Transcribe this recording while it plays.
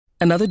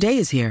Another day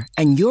is here,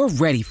 and you're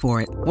ready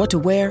for it. What to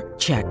wear?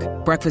 Check.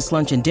 Breakfast,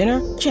 lunch, and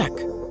dinner? Check.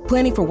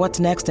 Planning for what's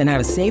next and how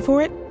to save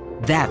for it?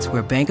 That's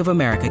where Bank of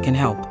America can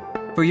help.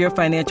 For your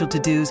financial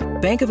to-dos,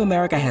 Bank of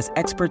America has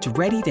experts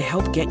ready to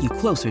help get you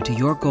closer to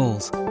your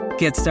goals.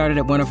 Get started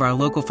at one of our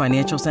local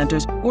financial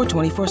centers or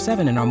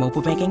 24/7 in our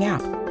mobile banking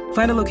app.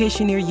 Find a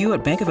location near you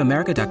at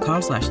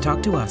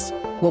bankofamerica.com/talktous.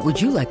 What would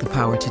you like the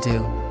power to do?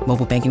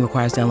 Mobile banking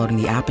requires downloading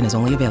the app and is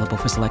only available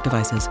for select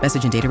devices.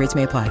 Message and data rates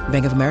may apply.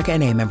 Bank of America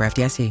N.A., member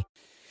FDIC.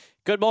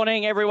 Good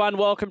morning, everyone.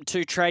 Welcome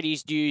to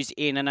Tradies News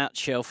in a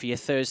Nutshell for your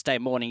Thursday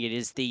morning. It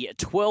is the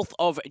 12th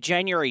of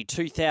January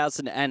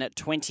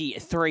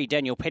 2023.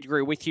 Daniel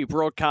Pettigrew with you,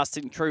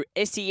 broadcasting through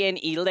SEN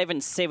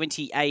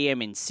 1170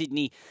 AM in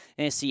Sydney,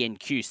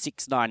 SENQ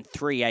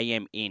 693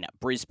 AM in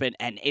Brisbane,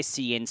 and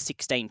SEN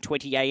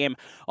 1620 AM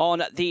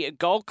on the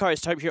Gold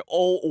Coast. Hope you're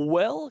all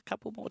well. A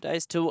couple more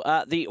days till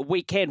the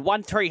weekend.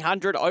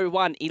 1300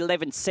 01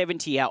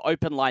 1170, our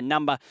open line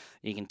number.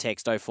 You can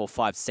text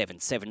 0457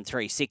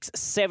 736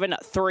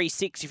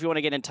 736 if you want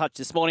to get in touch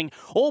this morning,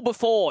 or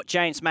before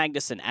James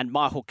Magnuson and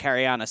Michael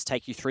Carianis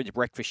take you through the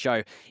breakfast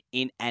show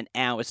in an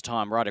hour's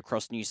time right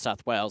across New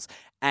South Wales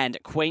and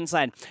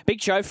Queensland.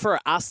 Big show for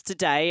us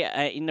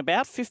today. In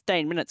about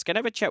 15 minutes, going to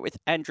have a chat with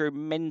Andrew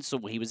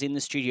Menzel. He was in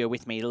the studio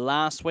with me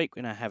last week.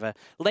 We're going to have a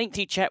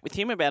lengthy chat with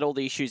him about all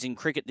the issues in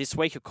cricket this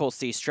week. Of course,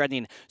 the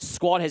Australian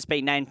squad has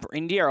been named for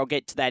India. I'll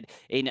get to that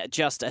in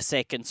just a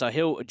second. So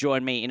he'll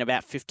join me in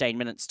about 15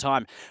 minutes'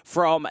 time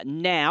from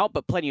now.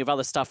 But plenty of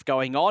other stuff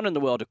going on in the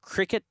world of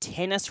cricket,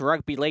 tennis,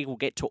 rugby league. We'll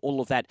get to all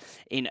of that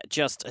in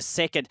just a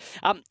second.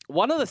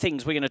 One of the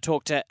things we're going to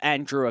talk to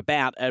Andrew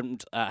about,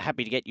 and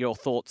happy to get your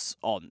thoughts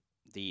on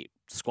the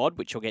squad,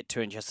 which we'll get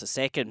to in just a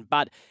second,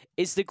 but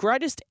is the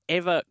greatest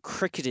ever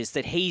cricketers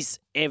that he's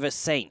ever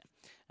seen.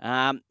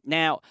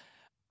 Now,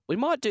 we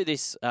might do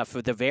this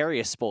for the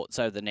various sports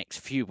over the next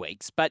few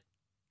weeks, but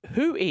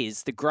who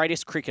is the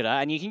greatest cricketer,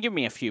 and you can give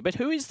me a few, but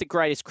who is the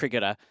greatest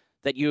cricketer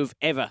that you've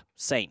ever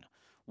seen?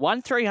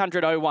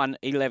 1300 01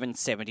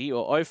 1170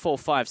 or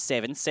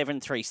 0457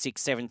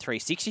 736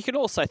 736. You can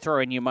also throw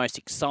in your most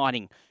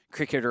exciting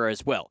cricketer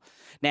as well.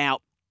 Now,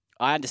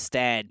 I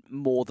understand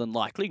more than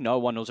likely no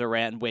one was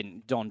around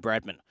when Don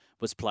Bradman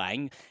was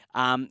playing.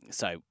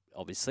 So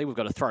obviously we've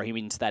got to throw him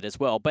into that as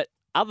well. But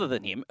other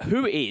than him,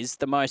 who is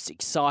the most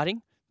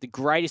exciting, the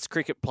greatest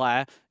cricket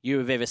player you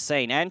have ever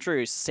seen?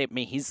 Andrew sent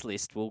me his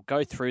list. We'll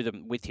go through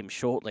them with him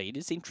shortly. It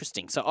is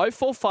interesting. So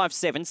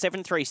 0457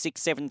 736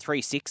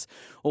 736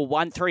 or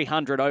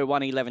 1300 01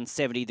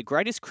 1170, the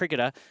greatest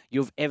cricketer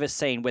you've ever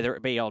seen, whether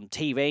it be on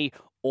TV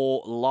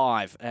or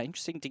live.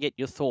 Interesting to get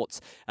your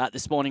thoughts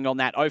this morning on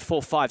that.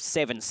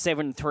 0457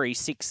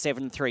 736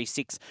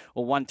 736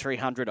 or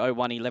 1300 01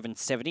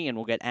 1170, and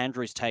we'll get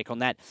Andrew's take on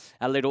that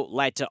a little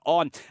later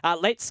on.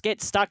 Let's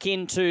get stuck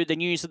into the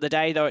news of the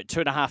day, though, at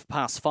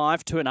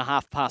 5:02,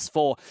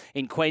 4:30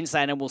 in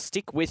Queensland, and we'll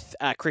stick with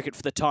cricket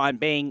for the time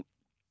being.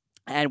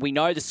 And we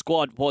know the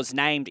squad was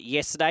named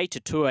yesterday to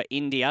tour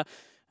India.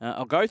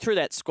 I'll go through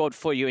that squad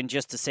for you in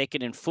just a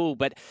second in full,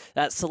 but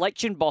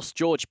selection boss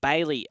George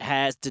Bailey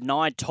has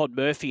denied Todd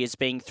Murphy as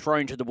being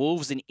thrown to the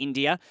Wolves in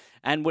India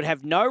and would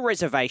have no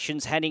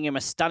reservations handing him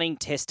a stunning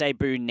test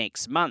debut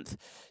next month.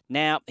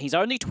 Now, he's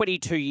only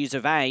 22 years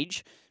of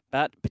age,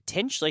 but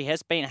potentially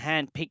has been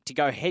handpicked to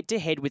go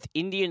head-to-head with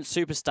Indian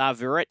superstar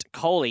Virat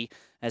Kohli,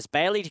 as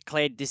Bailey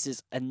declared this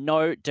is a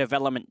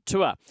no-development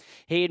tour.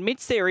 He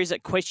admits there is a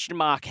question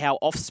mark how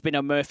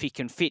off-spinner Murphy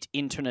can fit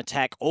into an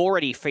attack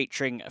already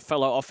featuring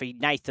fellow offie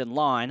Nathan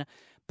Lyon,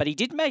 but he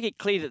did make it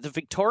clear that the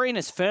Victorian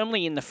is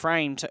firmly in the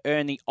frame to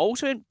earn the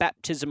ultimate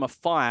baptism of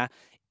fire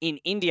in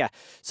India.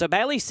 So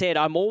Bailey said,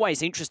 "I'm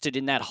always interested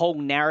in that whole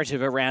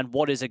narrative around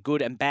what is a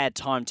good and bad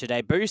time to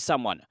debut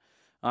someone.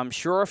 I'm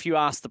sure if you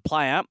ask the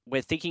player,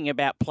 we're thinking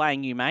about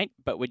playing you, mate,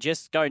 but we're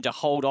just going to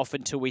hold off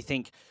until we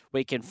think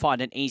we can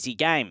find an easy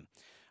game.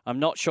 I'm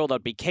not sure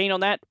they'd be keen on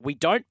that. We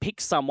don't pick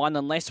someone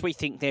unless we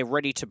think they're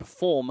ready to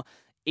perform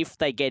if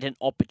they get an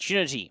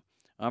opportunity.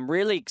 I'm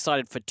really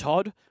excited for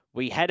Todd.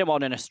 We had him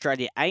on an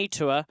Australia A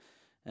tour.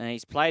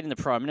 He's played in the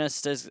Prime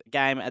Minister's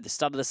game at the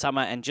start of the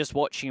summer, and just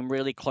watching him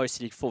really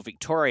closely for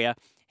Victoria,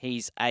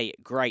 he's a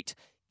great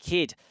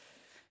kid."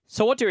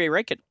 So what do we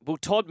reckon? Will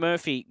Todd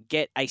Murphy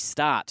get a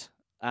start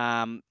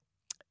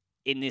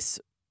in this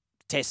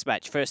test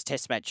match, first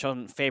test match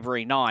on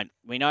February 9?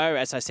 We know,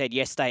 as I said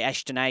yesterday,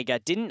 Ashton Agar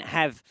didn't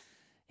have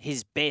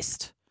his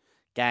best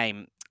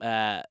game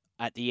at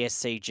the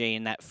SCG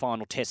in that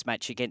final test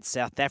match against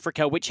South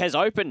Africa, which has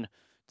opened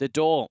the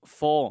door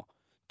for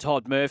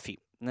Todd Murphy.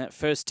 And that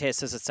first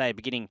test, as I say,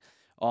 beginning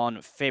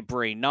on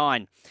February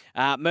 9.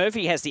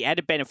 Murphy has the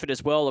added benefit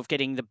as well of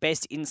getting the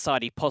best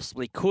insight he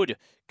possibly could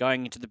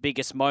going into the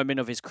biggest moment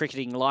of his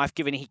cricketing life,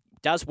 given he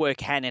does work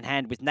hand in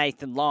hand with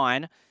Nathan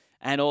Lyon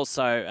and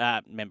also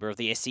member of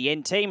the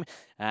SEN team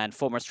and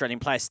former Australian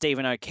player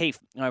Stephen O'Keefe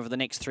over the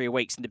next 3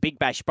 weeks in the Big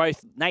Bash.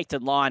 Both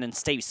Nathan Lyon and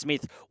Steve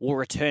Smith will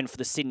return for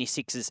the Sydney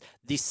Sixers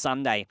this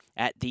Sunday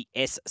at the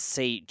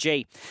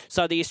SCG.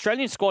 So the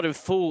Australian squad in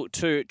full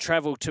to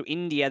travel to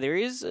India. There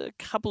is a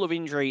couple of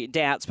injury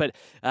doubts, but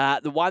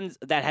the one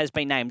that has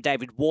been named: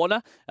 David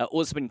Warner,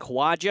 Usman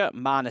Khawaja,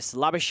 Marnus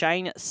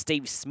Labuschagne,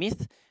 Steve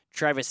Smith,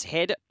 Travis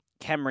Head,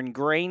 Cameron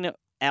Green,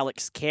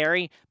 Alex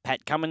Carey,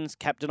 Pat Cummins,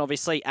 captain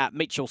obviously,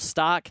 Mitchell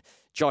Stark,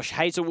 Josh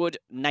Hazelwood,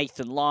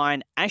 Nathan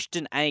Lyon,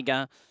 Ashton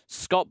Agar,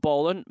 Scott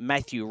Boland,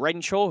 Matthew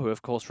Renshaw, who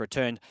of course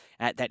returned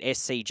at that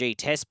SCG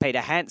test, Peter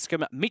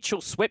Hanscom,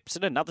 Mitchell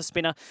Swepson, another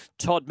spinner,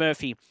 Todd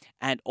Murphy,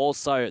 and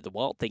also the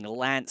wild thing,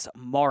 Lance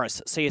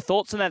Morris. So your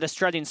thoughts on that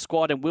Australian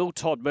squad, and will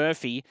Todd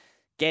Murphy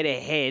get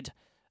ahead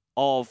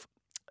of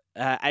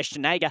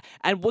Ashton Agar?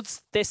 And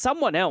was there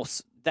someone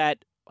else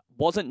that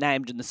wasn't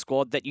named in the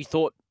squad that you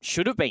thought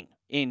should have been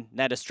in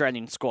that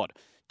Australian squad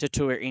to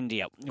tour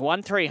India?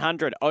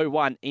 1300 01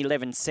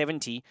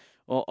 1170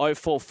 or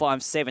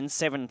 0457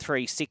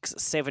 736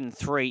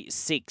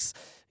 736.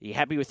 Are you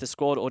happy with the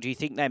squad, or do you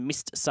think they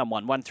missed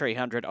someone?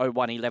 1300 01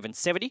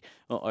 1170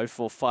 or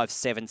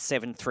 0457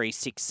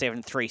 736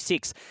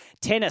 736.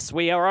 Tennis,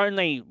 we are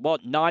only,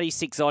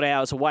 96 odd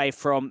hours away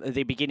from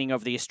the beginning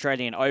of the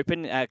Australian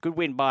Open. Good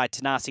win by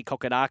Thanasi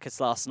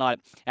Kokkinakis last night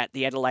at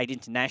the Adelaide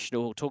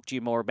International. We'll talk to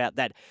you more about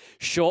that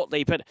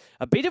shortly. But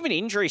a bit of an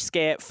injury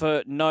scare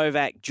for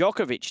Novak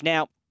Djokovic.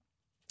 Now,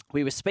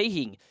 we were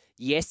speaking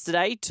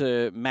yesterday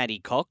to Maddie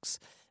Cox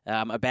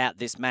about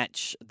this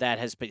match that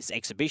has been this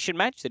exhibition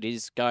match that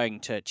is going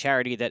to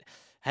charity that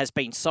has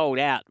been sold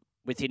out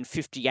within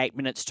 58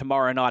 minutes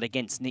tomorrow night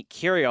against Nick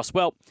Kyrgios.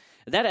 Well,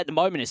 that at the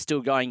moment is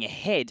still going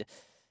ahead,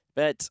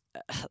 but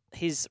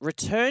his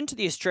return to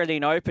the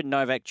Australian Open,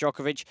 Novak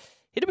Djokovic,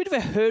 hit a bit of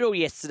a hurdle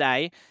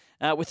yesterday,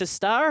 with the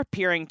star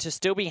appearing to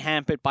still be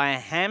hampered by a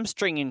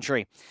hamstring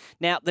injury.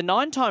 Now, the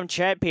 9-time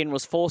champion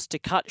was forced to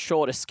cut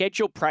short a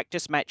scheduled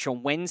practice match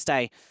on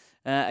Wednesday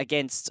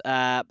against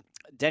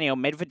Daniil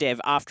Medvedev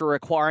after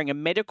requiring a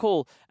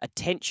medical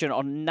attention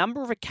on a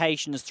number of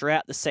occasions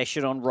throughout the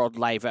session on Rod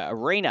Laver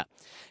Arena.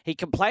 He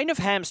complained of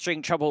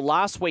hamstring trouble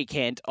last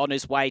weekend on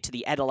his way to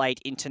the Adelaide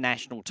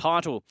International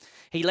title.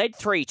 He led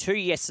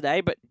 3-2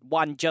 yesterday, but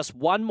won just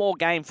one more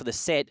game for the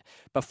set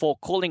before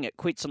calling it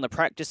quits on the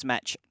practice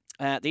match.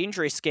 The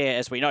injury scare,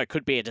 as we know,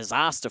 could be a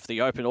disaster for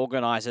the Open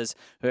organisers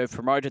who have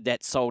promoted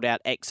that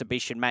sold-out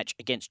exhibition match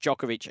against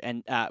Djokovic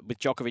and with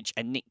Djokovic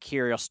and Nick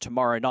Kyrgios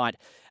tomorrow night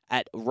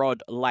at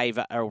Rod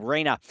Laver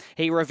Arena.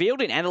 He revealed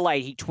in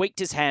Adelaide he tweaked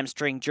his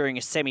hamstring during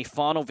a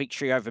semi-final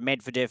victory over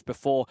Medvedev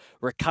before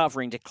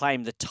recovering to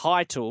claim the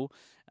title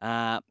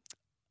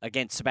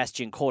against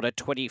Sebastian Korda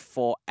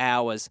 24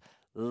 hours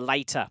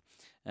later.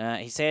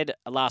 He said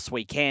last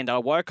weekend, I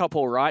woke up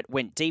all right,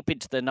 went deep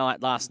into the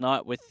night last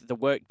night with the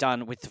work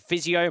done with the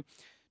physio,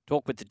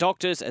 talked with the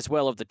doctors as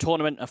well of the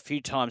tournament. A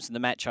few times in the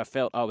match I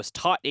felt I was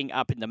tightening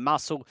up in the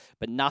muscle,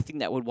 but nothing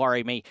that would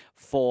worry me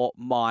for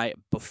my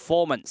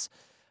performance.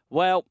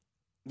 Well,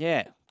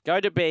 yeah,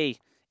 going to be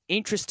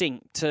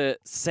interesting to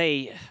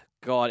see.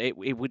 God,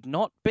 it would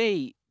not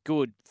be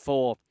good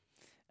for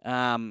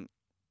the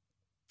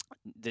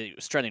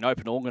Australian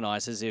Open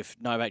organisers if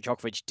Novak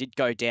Djokovic did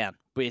go down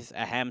with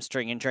a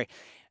hamstring injury.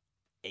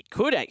 It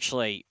could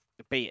actually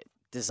be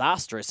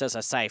disastrous, as I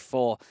say,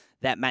 for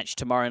that match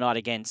tomorrow night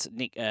against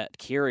Nick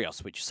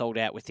Kyrgios, which sold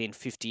out within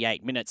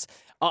 58 minutes.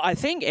 I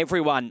think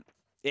everyone,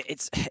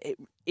 it's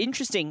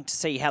interesting to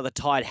see how the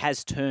tide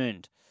has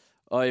turned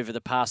over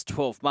the past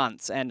 12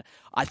 months. And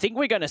I think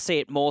we're going to see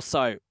it more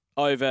so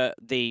over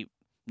the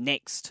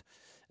next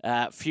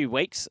few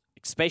weeks,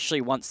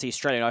 especially once the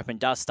Australian Open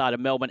does start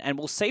in Melbourne. And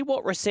we'll see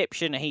what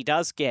reception he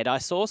does get. I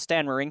saw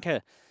Stan Wawrinka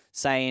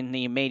say in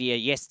the media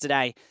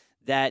yesterday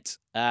that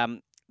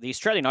the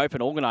Australian Open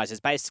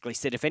organisers basically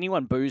said if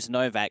anyone boos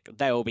Novak,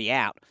 they will be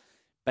out.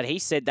 But he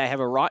said they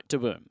have a right to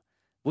boo him.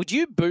 Would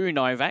you boo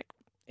Novak?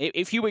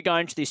 If you were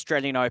going to the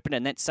Australian Open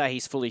and let's say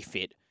he's fully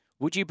fit,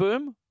 would you boo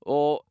him?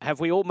 Or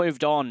have we all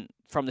moved on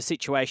from the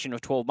situation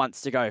of 12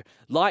 months ago,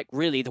 like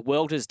really the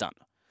world has done?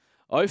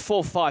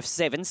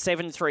 0457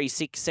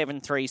 736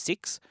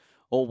 736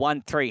 or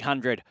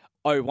 1300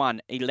 01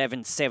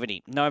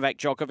 1170. Novak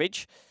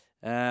Djokovic,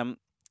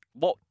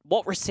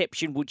 what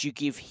reception would you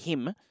give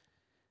him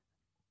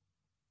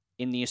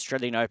in the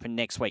Australian Open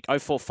next week?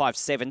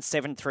 0457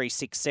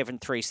 736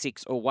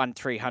 736 or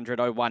 1300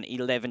 01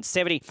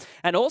 1170.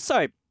 And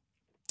also,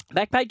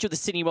 back page of the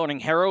Sydney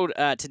Morning Herald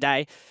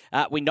today.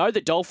 We know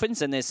the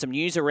Dolphins, and there's some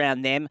news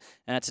around them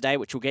today,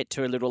 which we'll get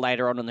to a little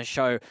later on in the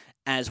show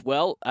as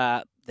well.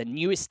 The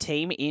newest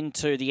team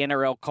into the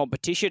NRL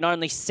competition.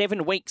 Only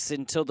 7 weeks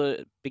until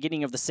the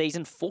beginning of the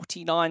season,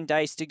 49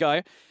 days to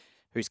go.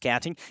 Who's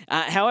counting?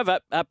 However,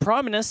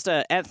 Prime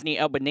Minister Anthony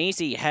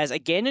Albanese has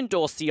again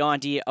endorsed the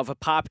idea of a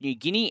Papua New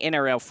Guinea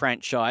NRL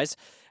franchise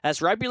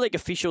as rugby league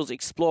officials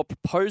explore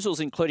proposals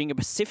including a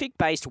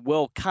Pacific-based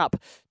World Cup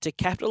to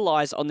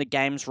capitalise on the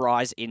game's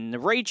rise in the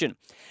region.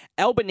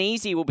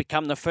 Albanese will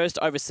become the first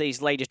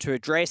overseas leader to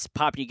address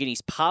Papua New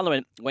Guinea's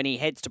parliament when he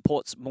heads to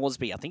Port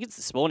Moresby. I think it's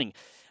this morning.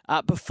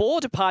 Before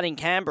departing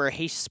Canberra,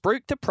 he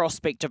spruiked the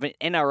prospect of an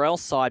NRL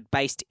side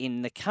based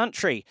in the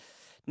country.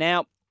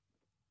 Now,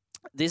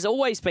 there's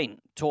always been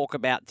talk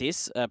about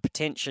this,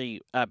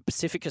 potentially a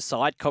Pacifica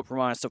side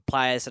comprised of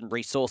players and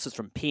resources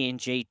from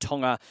PNG,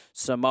 Tonga,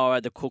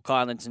 Samoa, the Cook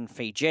Islands and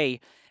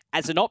Fiji,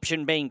 as an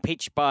option being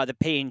pitched by the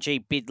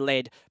PNG bid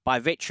led by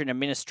veteran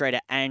administrator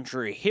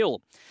Andrew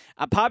Hill.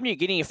 Papua New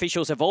Guinea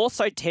officials have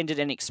also tendered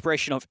an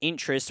expression of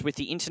interest with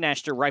the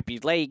International Rugby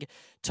League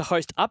to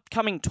host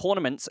upcoming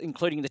tournaments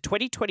including the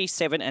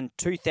 2027 and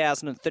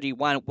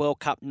 2031 World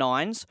Cup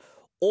Nines,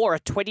 or a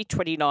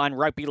 2029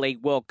 Rugby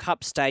League World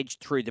Cup stage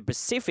through the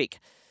Pacific.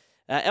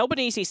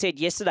 Albanese said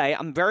yesterday,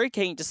 I'm very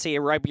keen to see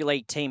a rugby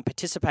league team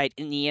participate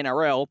in the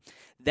NRL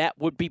that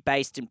would be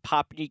based in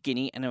Papua New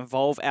Guinea and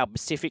involve our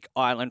Pacific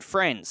Island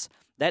friends.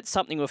 That's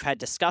something we've had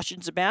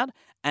discussions about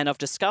and I've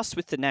discussed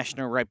with the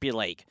National Rugby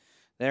League.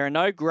 There are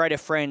no greater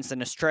friends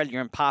than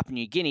Australia and Papua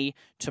New Guinea.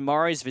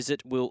 Tomorrow's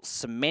visit will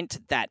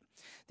cement that.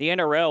 The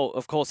NRL,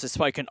 of course, has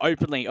spoken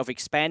openly of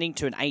expanding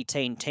to an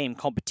 18-team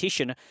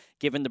competition,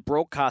 given the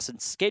broadcast and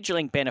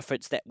scheduling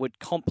benefits that would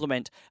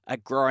complement a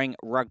growing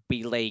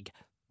rugby league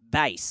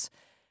base.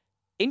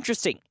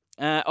 Interesting.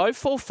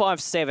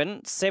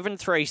 0457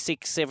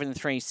 736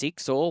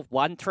 736 or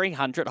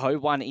 1300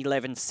 01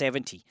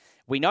 1170.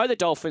 We know the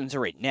Dolphins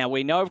are in. Now,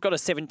 we know we've got a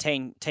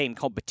 17-team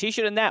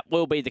competition, and that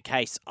will be the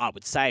case, I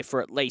would say, for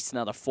at least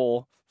another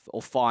 4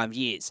 or 5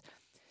 years.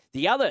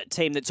 The other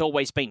team that's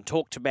always been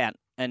talked about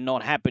and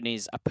not happen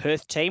is a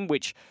Perth team,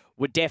 which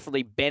would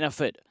definitely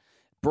benefit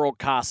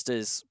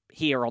broadcasters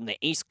here on the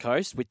East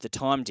Coast with the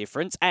time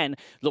difference. And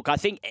look, I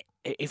think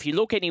if you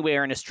look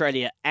anywhere in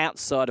Australia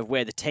outside of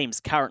where the teams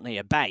currently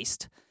are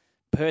based,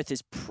 Perth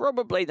is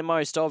probably the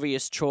most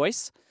obvious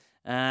choice.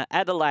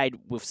 Adelaide,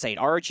 we've seen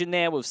Origin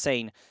there. We've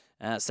seen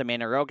some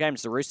NRL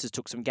games. The Roosters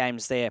took some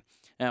games there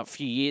a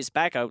few years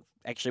back. I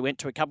actually went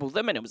to a couple of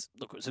them, and it was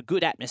a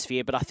good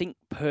atmosphere. But I think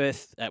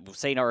Perth, we've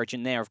seen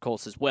Origin there, of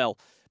course, as well,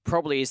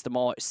 probably is the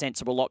more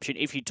sensible option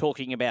if you're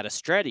talking about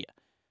Australia.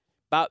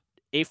 But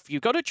if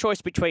you've got a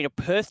choice between a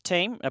Perth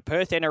team, a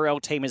Perth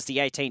NRL team as the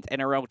 18th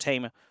NRL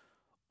team,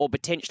 or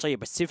potentially a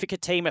Pacifica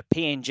team, a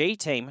PNG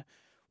team,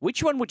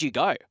 which one would you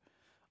go?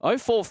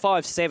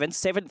 0457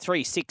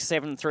 736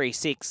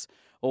 736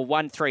 or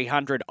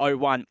 1300 01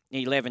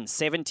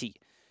 1170.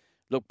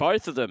 Look,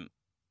 both of them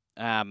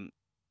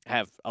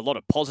have a lot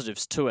of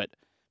positives to it.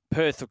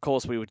 Perth, of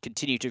course, we would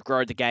continue to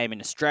grow the game in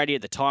Australia,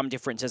 the time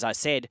difference, as I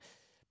said.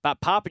 But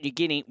Papua New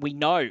Guinea, we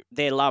know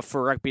their love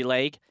for rugby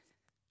league,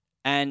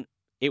 and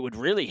it would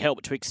really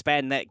help to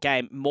expand that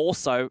game more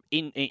so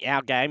in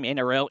our game,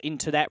 NRL,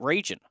 into that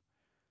region.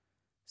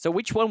 So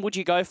which one would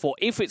you go for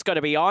if it's going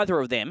to be either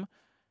of them,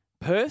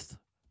 Perth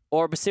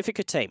or a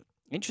Pacifica team?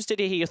 Interested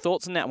to hear your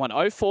thoughts on that one.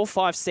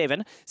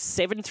 0457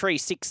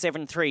 736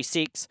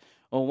 736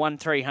 or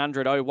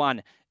 1300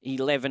 01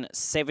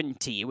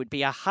 1170. It would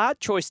be a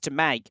hard choice to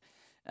make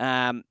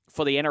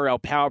for the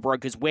NRL power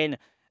brokers when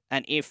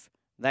and if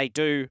they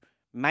do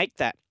make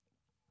that.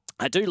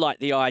 I do like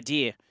the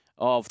idea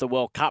of the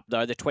World Cup,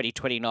 though, the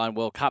 2029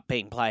 World Cup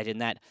being played in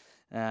that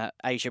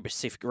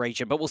Asia-Pacific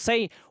region. But we'll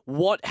see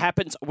what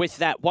happens with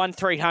that.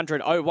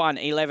 1300 01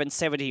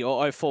 1170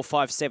 or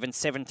 0457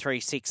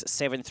 736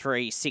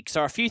 736.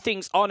 So a few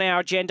things on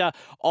our agenda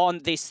on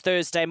this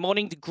Thursday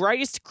morning. The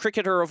greatest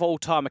cricketer of all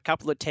time. A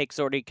couple of texts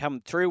already come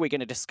through. We're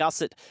going to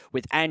discuss it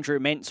with Andrew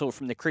Menzel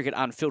from the Cricket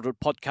Unfiltered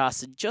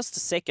podcast in just a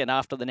second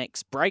after the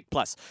next break,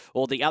 plus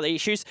all the other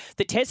issues.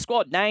 The Test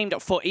squad named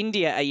for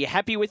India. Are you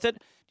happy with it?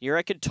 Do you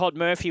reckon Todd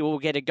Murphy will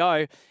get a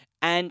go?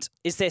 And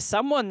is there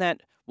someone that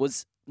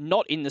was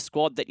not in the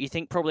squad that you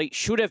think probably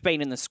should have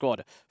been in the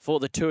squad for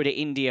the tour to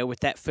India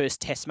with that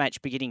first test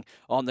match beginning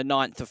on the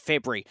 9th of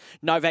February?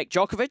 Novak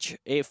Djokovic,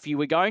 if you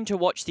were going to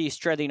watch the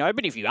Australian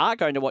Open, if you are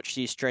going to watch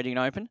the Australian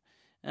Open,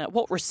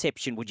 what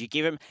reception would you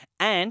give him?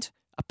 And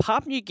a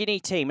Papua New Guinea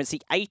team as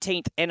the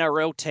 18th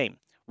NRL team.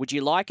 Would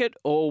you like it,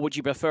 or would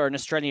you prefer an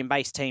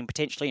Australian-based team,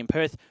 potentially in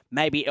Perth,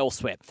 maybe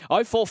elsewhere?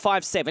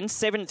 0457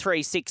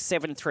 736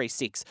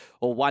 736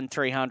 or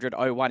 1300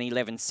 01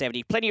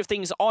 1170. Plenty of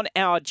things on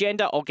our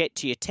agenda. I'll get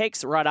to your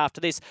texts right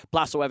after this.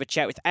 Plus, we'll have a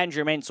chat with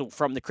Andrew Menzel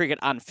from the Cricket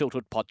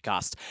Unfiltered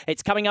podcast.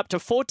 It's coming up to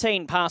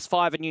 14 past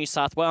 5 in New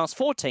South Wales,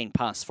 14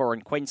 past 4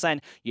 in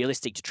Queensland. You're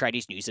listening to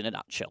Tradies News in a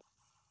nutshell.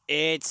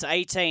 It's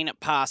 18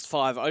 past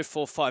 5,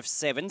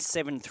 0457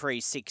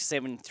 736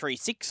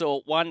 736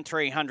 or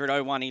 1300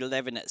 01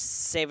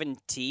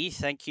 1170.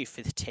 Thank you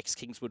for the text,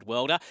 Kingswood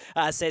Welder.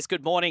 Says,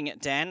 good morning,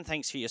 Dan.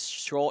 Thanks for your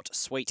short,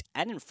 sweet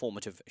and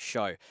informative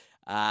show.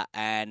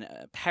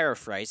 And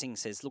paraphrasing,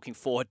 says, looking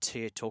forward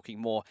to talking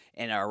more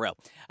NRL.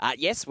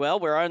 Yes, well,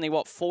 we're only,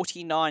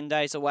 49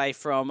 days away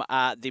from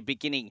the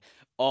beginning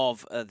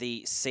of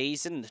the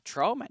season. The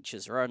trial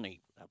matches are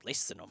only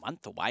less than a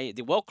month away.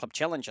 The World Club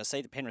Challenge, I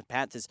see the Penrith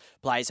Panthers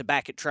players are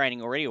back at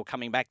training already, or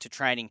coming back to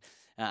training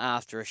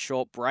after a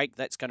short break.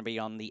 That's going to be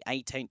on the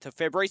 18th of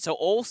February. So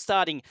all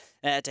starting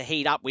to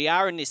heat up. We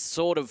are in this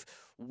sort of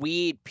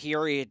weird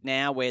period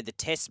now where the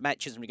test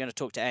matches, and we're going to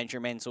talk to Andrew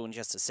Menzel in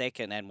just a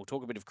second, and we'll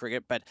talk a bit of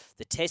cricket, but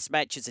the test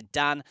matches are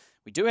done.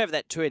 We do have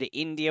that tour to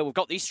India. We've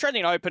got the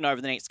Australian Open over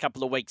the next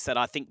couple of weeks that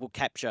I think will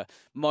capture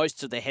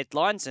most of the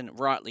headlines, and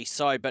rightly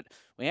so. But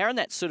we are in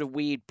that sort of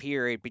weird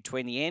period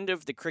between the end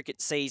of the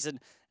cricket season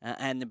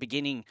and the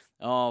beginning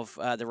of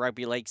the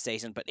rugby league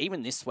season. But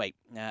even this week,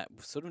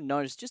 we've sort of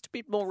noticed just a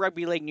bit more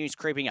rugby league news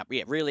creeping up.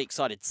 Yeah, really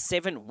excited.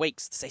 7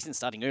 weeks. The season's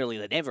starting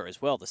earlier than ever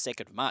as well, the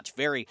 2nd of March.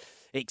 Very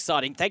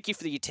exciting. Thank you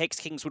for your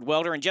text, Kingswood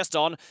Welder. And just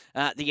on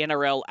the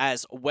NRL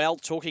as well,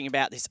 talking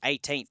about this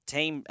 18th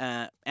team,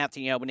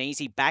 Anthony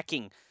Albanese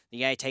backing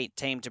the 18th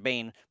team to be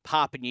in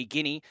Papua New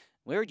Guinea.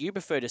 Where would you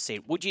prefer to see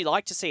it? Would you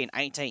like to see an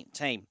 18th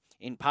team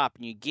in Papua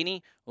New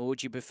Guinea, or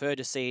would you prefer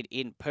to see it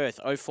in Perth?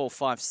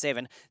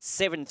 0457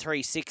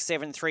 736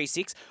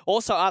 736.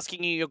 Also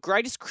asking you your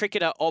greatest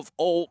cricketer of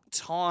all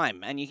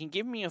time, and you can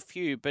give me a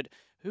few, but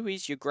who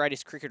is your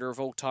greatest cricketer of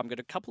all time? Got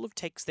a couple of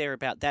texts there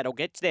about that. I'll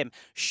get to them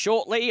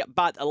shortly,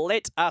 but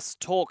let us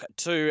talk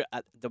to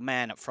the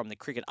man from the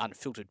Cricket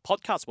Unfiltered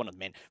podcast, one of the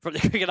men from the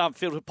Cricket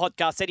Unfiltered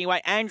podcast. Anyway,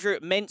 Andrew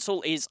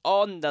Menzel is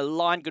on the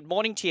line. Good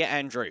morning to you,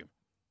 Andrew.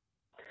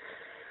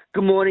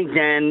 Good morning,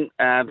 Dan.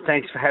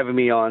 Thanks for having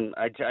me on.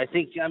 I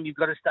think you've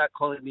got to start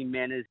calling me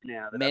Menners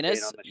now. That I've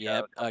been on the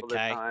show a couple of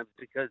times,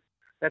 because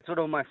that's what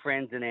all my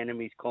friends and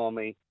enemies call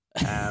me.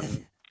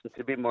 It's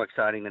a bit more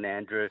exciting than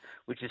Andrew,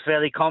 which is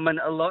fairly common.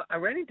 I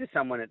ran into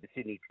someone at the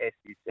Sydney Test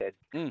who said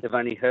they've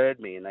only heard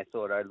me and they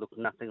thought I looked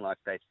nothing like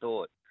they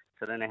thought.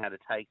 So I don't know how to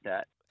take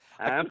that.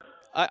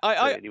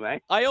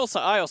 Anyway, I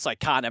also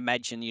can't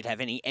imagine you'd have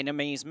any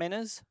enemies,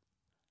 Menners.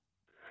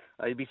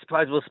 You'd be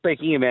surprised. Well,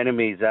 speaking of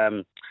enemies,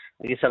 I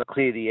guess I'll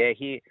clear the air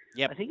here.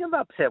 Yep. I think I've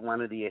upset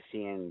one of the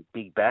SEN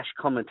Big Bash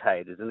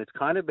commentators, and it's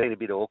kind of been a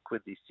bit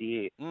awkward this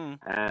year.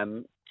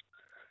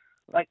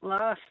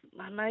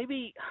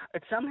 Maybe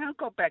it somehow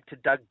got back to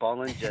Doug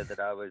Bollinger that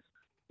I was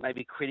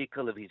maybe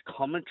critical of his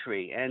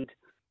commentary. And,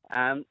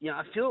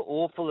 I feel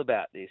awful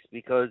about this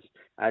because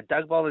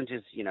Doug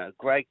Bollinger's,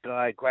 great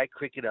guy, great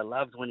cricketer,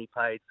 loves when he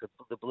played for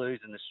the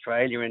Blues in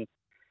Australia. And,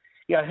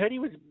 I heard he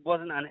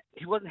wasn't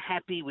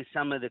happy with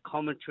some of the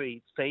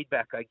commentary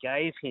feedback I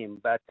gave him.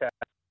 But,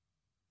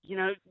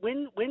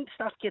 when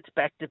stuff gets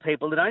back to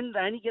people, they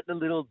only get the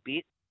little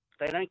bit.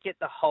 They don't get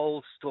the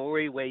whole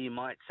story where you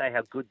might say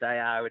how good they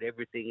are at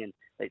everything,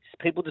 and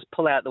people just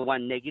pull out the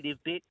one negative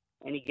bit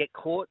and you get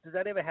caught. Does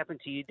that ever happen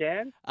to you,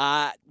 Dan?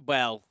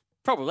 Well,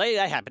 probably.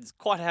 That happens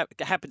quite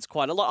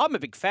a lot. I'm a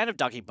big fan of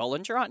Dougie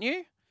Bollinger, aren't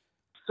you?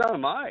 So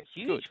am I.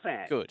 Huge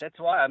fan. Good. That's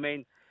why. I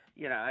mean,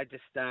 I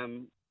just,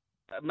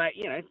 mate,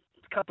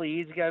 a couple of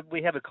years ago,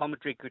 we have a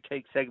commentary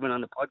critique segment on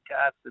the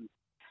podcast, and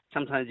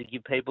sometimes you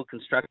give people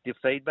constructive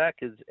feedback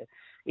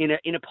in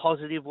a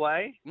positive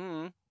way.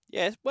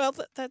 Yes, well,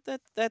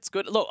 that's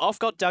good. Look, I've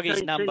got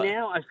Dougie's number. So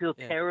now I feel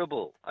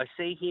terrible. I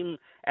see him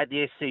at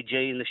the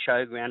SCG in the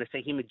showground. I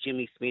see him with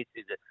Jimmy Smith,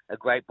 who's a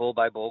great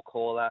ball-by-ball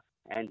caller.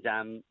 And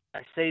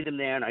I see them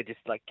there and I just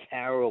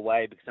cower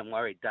away because I'm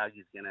worried Doug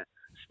is going to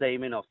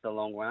steam in off the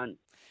long run.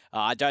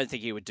 I don't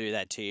think he would do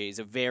that to you. He's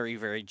a very,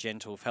 very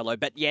gentle fellow.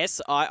 But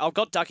yes, I've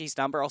got Dougie's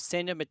number. I'll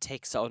send him a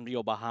text on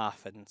your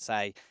behalf and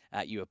say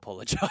you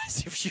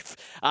apologise if you've...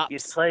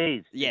 Yes,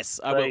 please. Yes,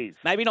 please. I will.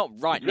 Maybe not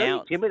right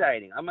now. It's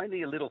intimidating. I'm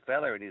only a little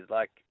fella and he's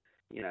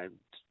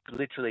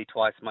literally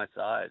twice my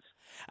size.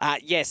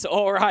 Yes,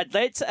 all right.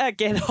 Let's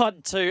get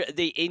on to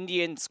the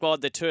Indian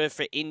squad, the tour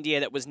for India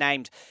that was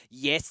named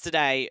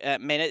yesterday.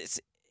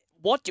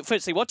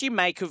 Firstly, what do you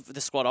make of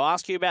the squad? I'll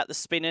ask you about the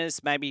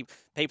spinners, maybe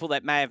people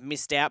that may have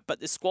missed out, but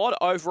the squad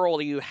overall,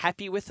 are you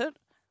happy with it?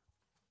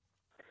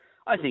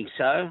 I think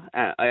so.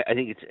 I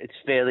think it's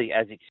fairly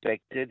as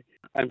expected.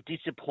 I'm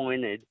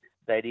disappointed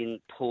they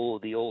didn't pull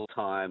the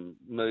all-time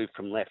move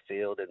from left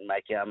field and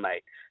make our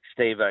mate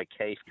Steve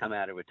O'Keefe come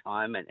out of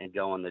retirement and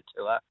go on the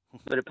tour.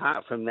 But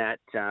apart from that,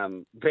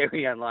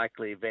 very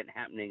unlikely event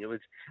happening. It was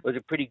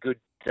a pretty good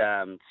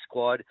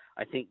squad.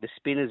 I think the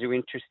spinners are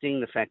interesting.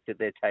 The fact that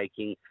they're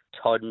taking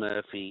Todd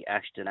Murphy,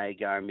 Ashton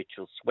Agar, and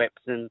Mitchell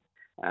Swepson.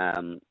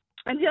 And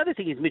the other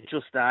thing is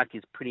Mitchell Starc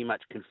is pretty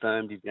much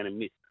confirmed he's going to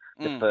miss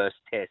the first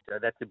test. So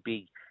that's a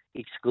big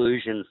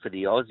exclusion for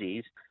the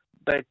Aussies.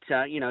 But,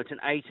 it's an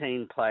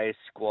 18-player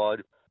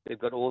squad. They've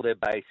got all their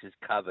bases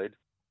covered.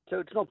 So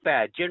it's not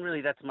bad.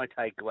 Generally, that's my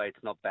takeaway.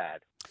 It's not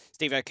bad.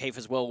 Steve O'Keefe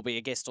as well will be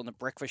a guest on The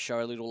Breakfast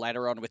Show a little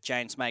later on with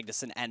James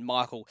Magnuson and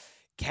Michael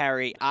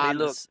Carey.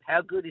 Look,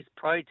 how good is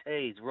Pro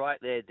Tees right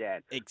there,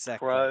 Dan?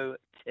 Exactly. Pro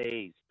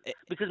Tees.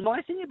 Because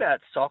my thing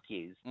about Sock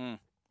is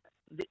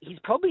he's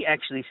probably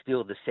actually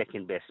still the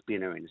second best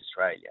spinner in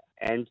Australia.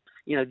 And,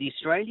 the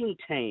Australian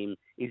team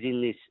is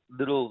in this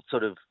little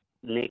sort of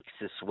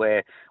nexus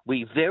where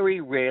we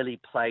very rarely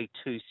play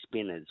two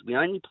spinners. We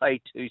only play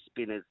two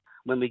spinners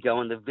when we go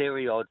on the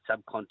very odd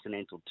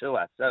subcontinental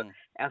tour. So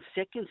our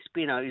second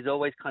spinner is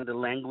always kind of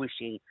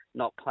languishing,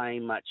 not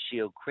playing much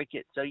Shield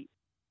cricket. So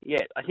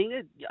yeah, I think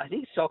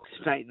Sox,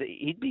 mate,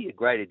 he'd be a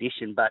great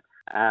addition, but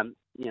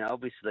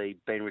obviously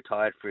been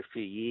retired for a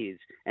few years,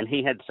 and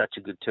he had such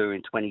a good tour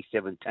in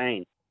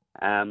 2017.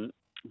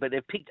 But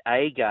they've picked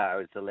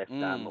Agar as the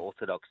left-arm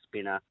orthodox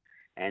spinner,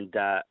 and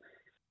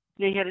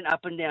he had an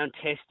up-and-down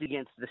test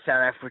against the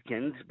South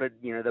Africans, but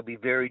there'll be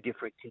very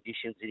different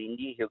conditions in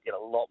India. He'll get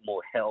a lot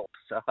more help,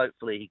 so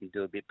hopefully he can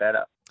do a bit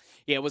better.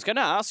 Yeah, I was going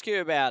to ask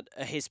you about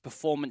his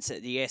performance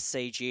at the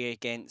SCG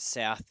against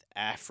South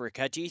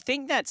Africa. Do you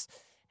think that's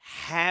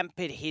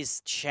hampered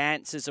his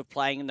chances of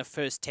playing in the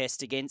first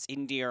test against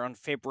India on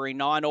February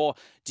 9? Or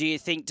do you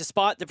think,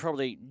 despite the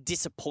probably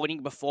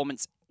disappointing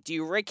performance, do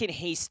you reckon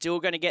he's still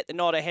going to get the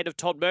nod ahead of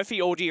Todd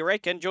Murphy? Or do you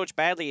reckon, George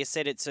Bailey has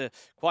said it's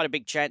quite a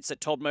big chance that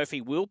Todd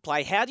Murphy will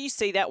play? How do you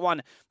see that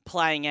one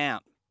playing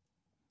out?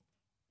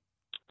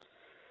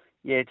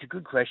 Yeah, it's a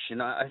good question.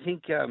 I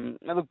think,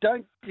 look,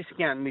 don't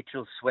discount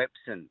Mitchell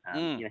Swepson.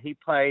 He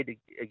played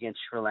against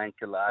Sri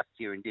Lanka last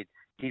year and did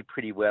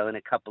pretty well in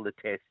a couple of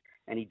tests,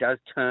 and he does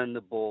turn the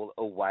ball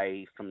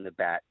away from the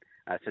bat,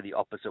 so the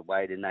opposite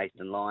way to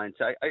Nathan Lyon.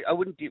 So I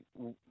wouldn't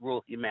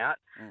rule him out.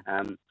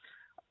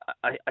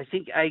 I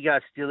think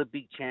Agar's still a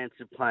big chance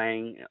of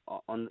playing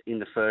in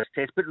the first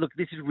test. But look,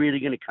 this is really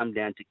going to come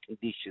down to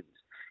conditions.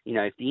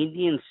 If the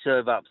Indians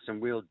serve up some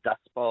real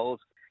dust bowls,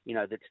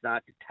 that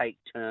start to take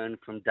turn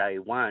from day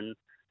one,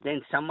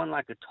 then someone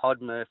like a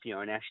Todd Murphy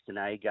or an Ashton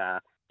Agar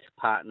to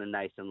partner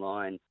Nathan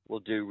Lyon will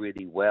do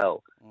really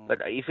well. But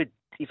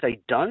if they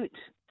don't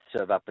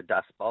serve up a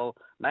dust bowl,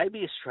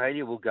 maybe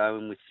Australia will go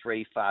in with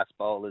three fast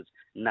bowlers,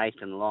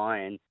 Nathan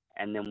Lyon,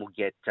 and then we'll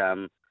get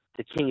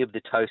the king of the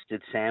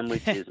toasted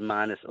sandwiches,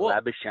 Marnus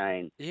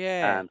Labuschagne,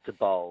 to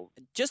bowl.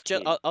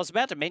 I was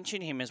about to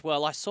mention him as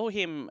well. I saw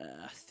him,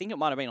 I think it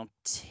might have been on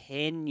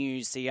 10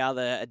 News the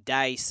other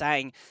day,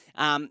 saying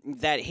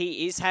that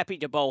he is happy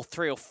to bowl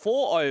 3 or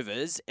 4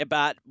 overs,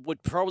 but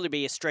would probably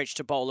be a stretch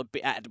to bowl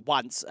at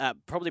once,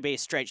 probably be a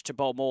stretch to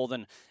bowl more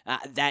than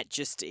that,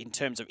 just in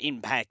terms of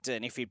impact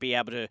and if he'd be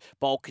able to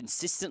bowl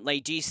consistently.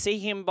 Do you see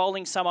him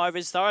bowling some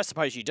overs, though? I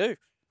suppose you do.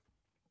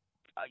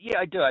 Yeah,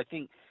 I do. I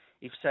think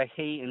if, say,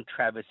 he and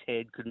Travis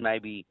Head could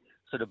maybe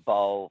sort of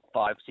bowl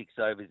 5-6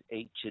 overs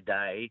each a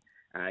day,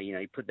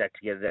 you put that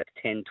together, that's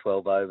 10,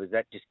 12 overs.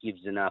 That just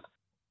gives enough,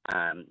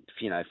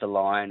 for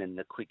Lyon and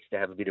the quicks to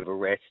have a bit of a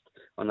rest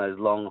on those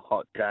long,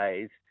 hot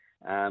days.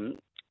 And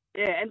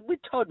with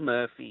Todd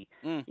Murphy,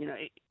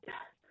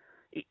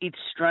 it's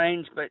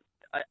strange, but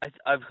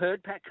I've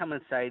heard Pat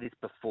Cummins say this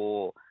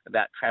before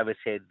about Travis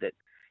Head, that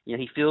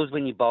he feels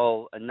when you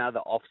bowl another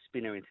off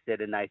spinner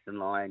instead of Nathan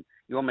Lyon,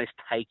 you're almost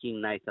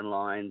taking Nathan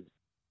Lyon's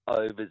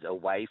overs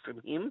away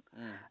from him.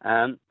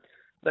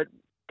 But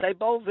they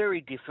bowl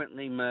very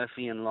differently,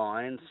 Murphy and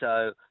Lyon,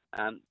 so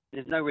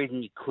there's no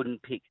reason you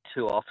couldn't pick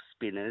 2 off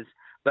spinners.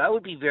 But I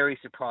would be very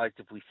surprised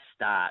if we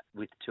start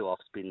with 2 off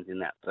spinners in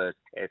that first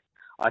test.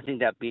 I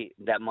think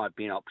that might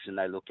be an option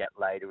they look at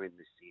later in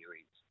the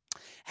series.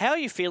 How are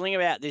you feeling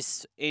about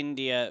this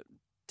India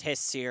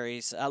Test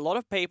series? A lot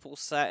of people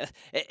say,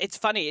 it's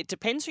funny, it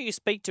depends who you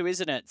speak to,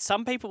 isn't it?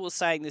 Some people were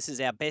saying this is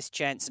our best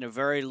chance in a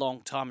very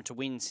long time to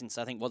win since,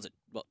 I think,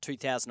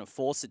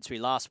 2004, since we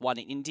last won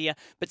in India.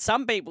 But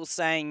some people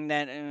saying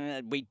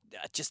that we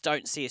just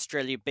don't see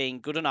Australia being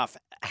good enough.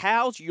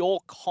 How's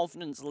your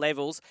confidence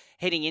levels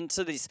heading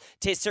into this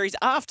Test series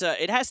after,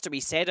 it has to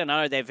be said, and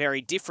I know they're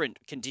very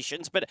different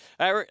conditions, but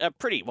a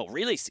pretty,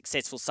 really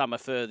successful summer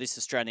for this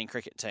Australian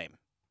cricket team?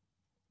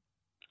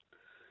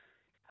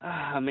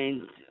 I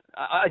mean,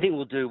 I think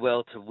we'll do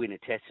well to win a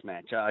test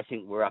match. I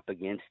think we're up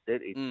against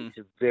it. It's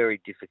a very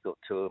difficult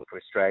tour for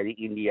Australia.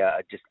 India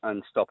are just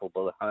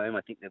unstoppable at home.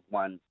 I think they've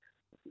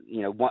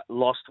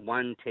lost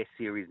 1 test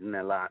series in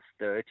their last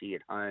 30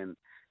 at home.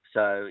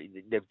 So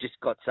they've just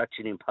got such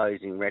an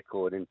imposing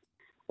record. And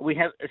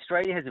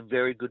Australia has a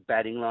very good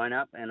batting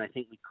lineup, and I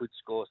think we could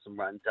score some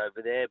runs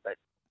over there. But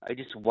I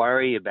just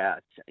worry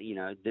about,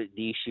 the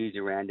issues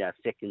around our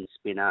second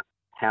spinner,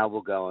 how we'll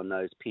go on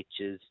those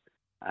pitches.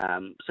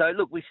 So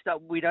look,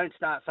 we don't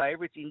start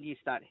favourites. India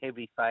start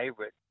heavy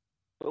favourites,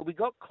 but we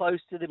got close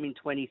to them in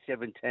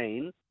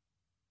 2017.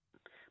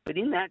 But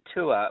in that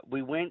tour,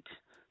 we went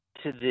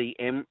to the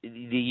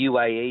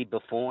UAE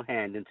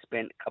beforehand and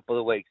spent a couple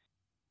of weeks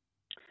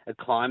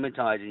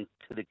acclimatising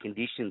to the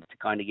conditions to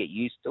kind of get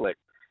used to it.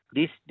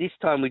 This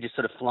time we just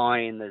sort of fly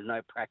in. There's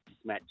no practice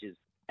matches,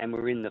 and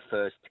we're in the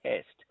first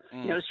test.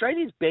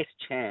 Australia's best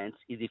chance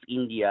is if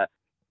India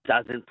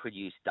doesn't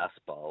produce dust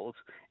bowls,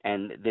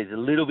 and there's a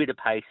little bit of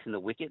pace in the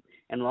wicket.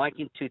 And like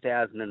in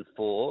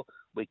 2004,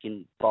 we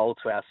can bowl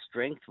to our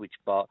strength, which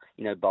bowl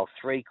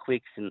 3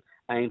 quicks and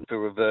aim for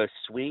reverse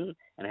swing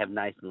and have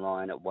Nathan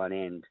Lyon at one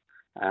end.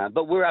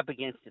 But we're up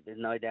against it. There's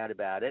no doubt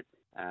about it.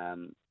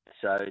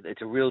 So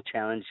it's a real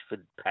challenge for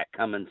Pat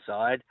Cummins'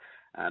 side.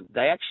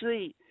 They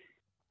actually,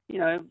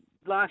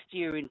 last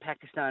year in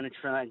Pakistan and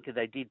Sri Lanka,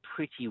 they did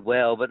pretty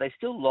well, but they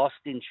still lost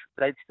the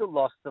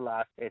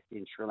last test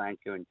in Sri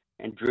Lanka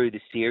and drew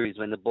the series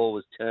when the ball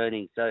was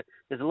turning. So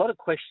there's a lot of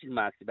question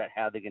marks about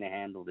how they're going to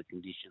handle the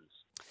conditions.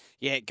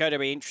 Yeah, going to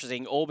be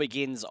interesting. All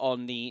begins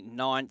on the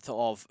 9th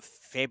of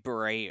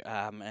February.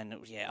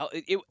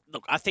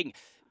 Look, I think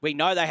we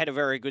know they had a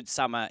very good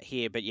summer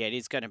here, but yeah, it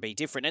is going to be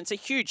different. And it's a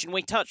huge, and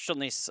we touched on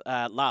this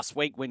last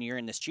week when you were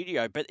in the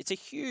studio, but it's a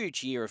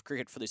huge year of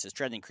cricket for this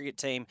Australian cricket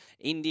team.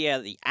 India,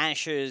 the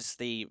Ashes,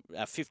 the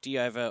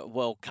 50-over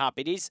World Cup.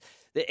 It's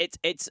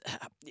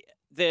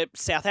the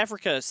South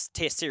Africa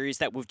Test series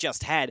that we've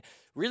just had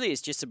really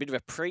is just a bit of a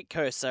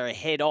precursor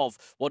ahead of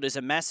what is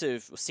a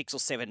massive 6 or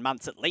 7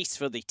 months at least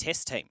for the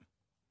Test team.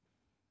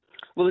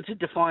 Well, it's a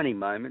defining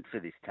moment for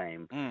this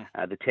team,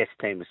 the Test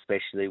team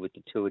especially, with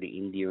the tour to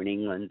India and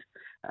England.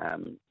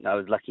 I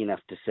was lucky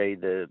enough to see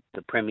the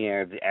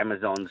premiere of the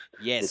Amazons,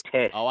 yes, the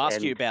Test. I'll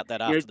ask you about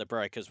that after the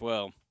break as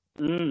well.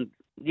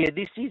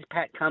 This is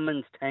Pat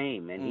Cummins'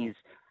 team, and he's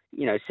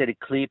set a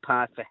clear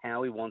path for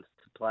how he wants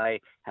to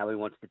play, how he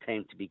wants the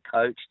team to be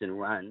coached and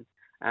run.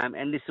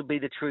 And this will be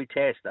the true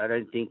test. I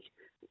don't think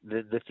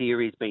the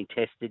theory's been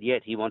tested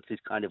yet. He wants this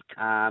kind of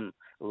calm,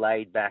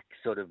 laid-back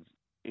sort of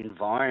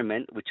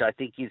environment, which I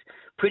think is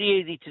pretty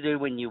easy to do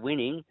when you're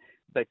winning.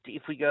 But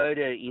if we go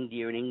to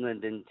India and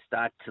England and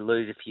start to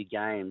lose a few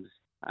games,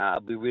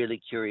 I'll be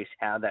really curious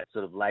how that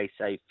sort of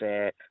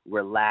laissez-faire,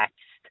 relaxed,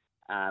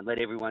 let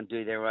everyone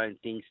do their own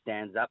thing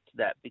stands up to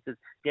that. Because,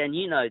 Dan,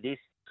 you know this,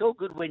 it's all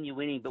good when you're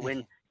winning, but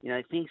when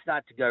things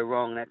start to go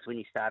wrong, that's when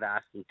you start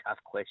asking tough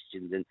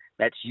questions, and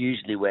that's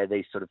usually where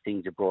these sort of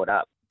things are brought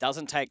up.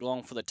 Doesn't take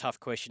long for the tough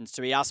questions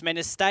to be asked.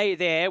 Menners, stay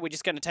there. We're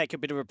just going to take a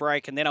bit of a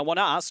break, and then I want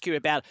to ask you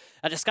about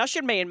a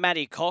discussion me and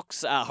Matty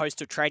Cox,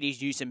 host of Tradies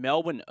News in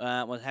Melbourne,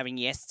 was having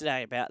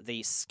yesterday about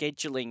the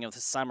scheduling of the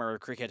summer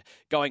of cricket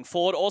going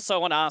forward. Also, I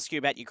want to ask you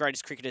about your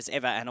greatest cricketers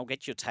ever, and I'll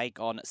get your take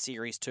on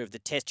Series 2 of the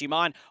Test. Do you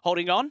mind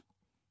holding on?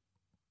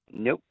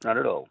 Nope, not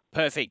at all.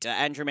 Perfect.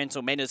 Andrew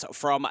Mensel-Menners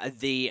from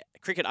the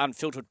Cricket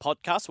Unfiltered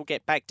podcast. We'll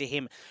get back to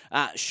him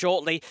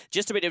shortly.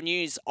 Just a bit of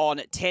news on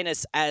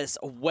tennis as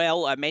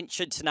well. I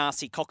mentioned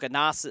Thanasi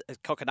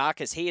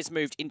Kokkinakis. He has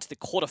moved into the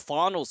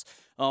quarterfinals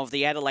of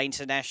the Adelaide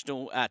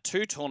International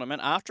 2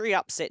 tournament after he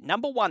upset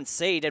number 1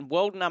 seed and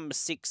world number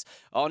 6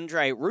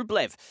 Andrei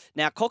Rublev.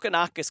 Now,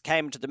 Kokkinakis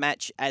came to the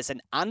match as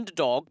an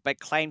underdog but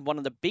claimed one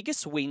of the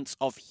biggest wins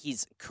of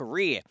his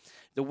career.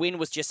 The win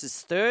was just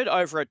his third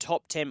over a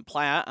top 10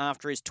 player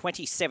after his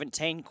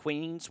 2017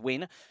 Queen's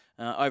win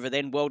over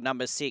then world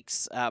number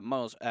 6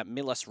 Milos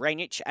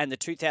Raonic and the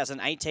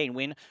 2018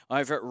 win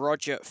over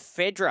Roger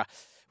Federer.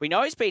 We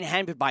know he's been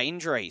hampered by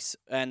injuries,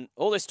 and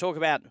all this talk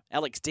about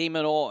Alex de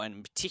Minaur and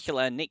in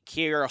particular Nick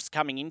Kyrgios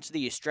coming into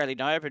the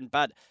Australian Open,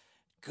 but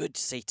good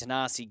to see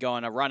Thanasi go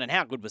on a run, and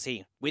how good was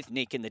he with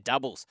Nick in the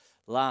doubles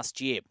last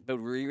year? But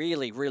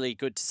really, really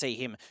good to see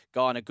him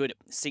go on a good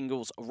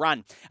singles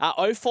run.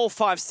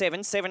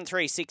 0457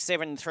 736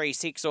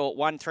 736 or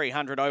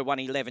 1300 01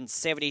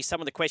 1170. Some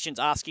of the questions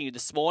asking you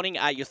this morning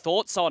are your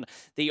thoughts on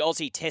the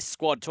Aussie Test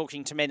squad.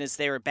 Talking to Menners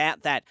there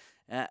about that.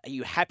 Are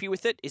you happy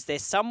with it? Is there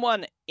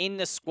someone in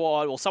the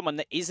squad or someone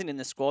that isn't in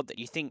the squad that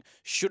you think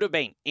should have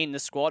been in the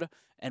squad?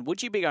 And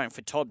would you be going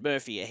for Todd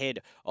Murphy ahead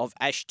of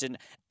Ashton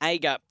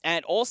Agar?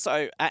 And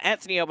also,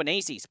 Anthony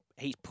Albanese,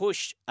 he's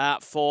pushed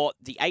for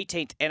the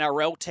 18th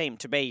NRL team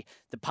to be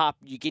the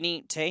Papua New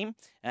Guinea team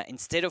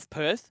instead of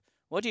Perth.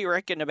 What do you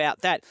reckon about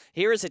that?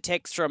 Here is a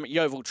text from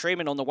Yovel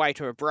Treeman on the way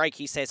to a break.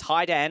 He says,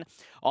 "Hi, Dan.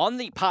 On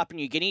the Papua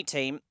New Guinea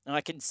team, I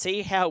can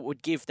see how it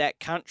would give that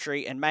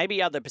country and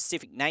maybe other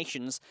Pacific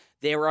nations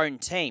their own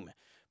team,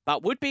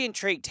 but would be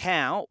intrigued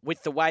how,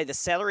 with the way the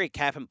salary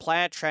cap and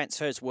player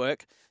transfers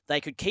work, they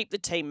could keep the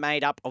team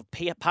made up of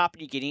Papua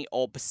New Guinea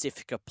or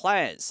Pacifica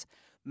players.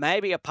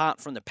 Maybe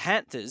apart from the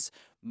Panthers,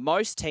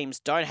 most teams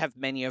don't have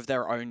many of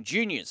their own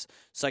juniors,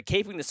 so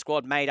keeping the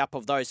squad made up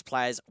of those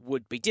players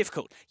would be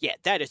difficult." Yeah,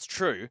 that is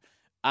true.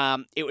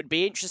 It would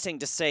be interesting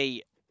to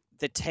see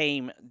the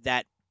team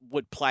that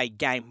would play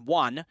game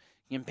 1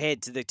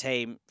 compared to the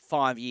team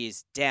 5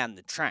 years down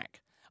the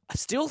track. I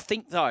still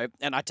think, though,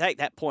 and I take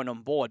that point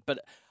on board, but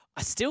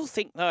I still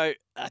think, though,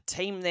 a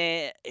team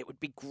there, it would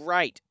be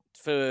great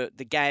for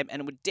the game,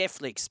 and it would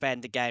definitely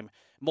expand the game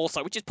more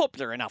so, which is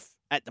popular enough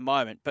at the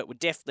moment, but would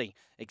definitely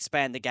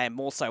expand the game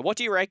more so. What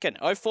do you reckon?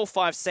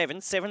 0457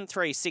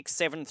 736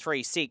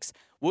 736.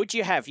 Would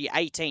you have your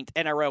 18th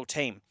NRL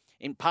team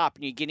in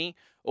Papua New Guinea,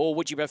 or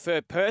would you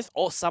prefer Perth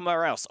or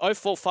somewhere else?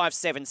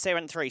 0457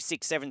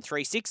 736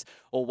 736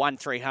 or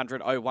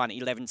 1300 01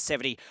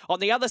 1170. On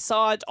the other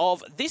side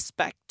of this,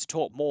 back to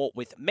talk more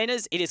with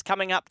Menners. It is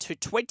coming up to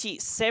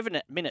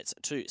 27 minutes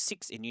to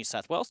 6 in New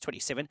South Wales,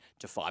 27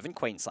 to 5 in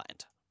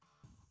Queensland.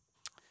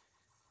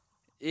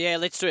 Yeah,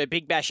 let's do a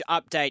Big Bash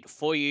update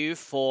for you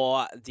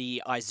for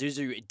the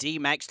Isuzu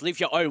D-Max. Live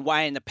your own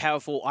way in the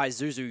powerful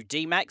Isuzu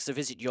D-Max. So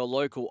visit your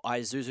local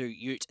Isuzu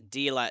Ute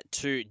dealer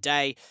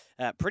today.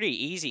 pretty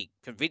easy,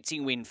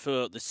 convincing win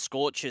for the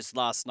Scorchers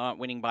last night,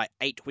 winning by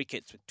 8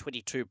 wickets with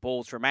 22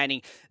 balls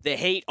remaining. The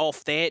Heat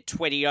off there,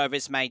 20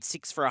 overs, made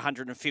 6 for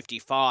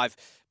 155,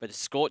 but the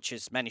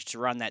Scorchers managed to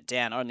run that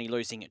down, only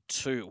losing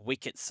 2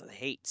 wickets. So the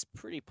Heat's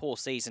pretty poor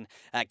season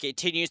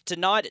continues.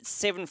 Tonight at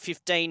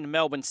 7:15,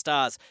 Melbourne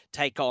Stars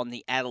take on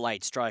the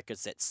Adelaide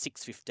Strikers at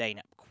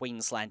 6:15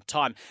 Queensland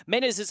time.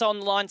 Menners is on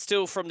the line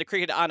still from the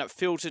Cricket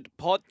Unfiltered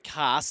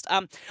podcast.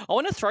 I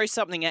want to throw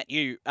something at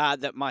you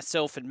that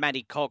myself and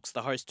Matty Cox,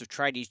 the host of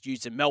Tradies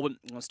News in Melbourne,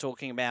 we're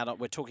talking about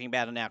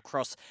in our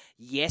cross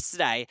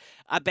yesterday,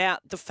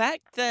 about the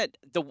fact that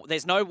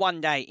there's no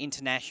one-day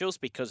internationals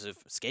because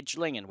of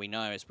scheduling, and we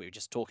know, as we were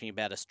just talking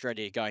about,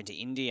 Australia going to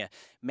India,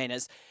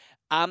 Menners.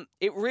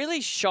 It really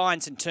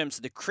shines in terms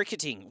of the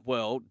cricketing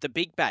world. The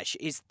Big Bash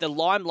is the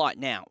limelight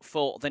now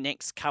for the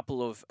next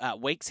couple of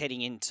weeks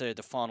heading into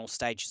the final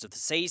stages of the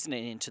season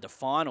and into the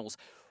finals.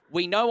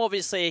 We know,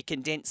 obviously, a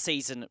condensed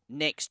season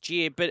next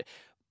year, but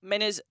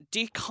Menners,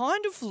 do you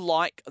kind of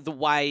like the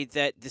way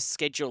that the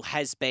schedule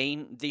has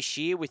been this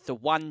year with the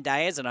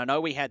one-dayers? And I know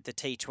we had the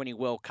T20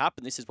 World Cup,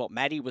 and this is what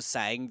Maddie was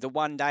saying, the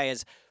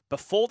one-dayers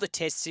before the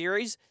Test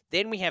Series,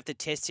 then we have the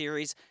Test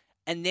Series,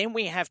 and then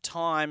we have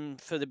time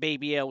for the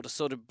BBL to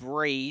sort of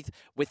breathe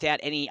without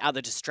any other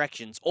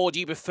distractions. Or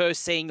do you prefer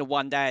seeing the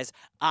one-dayers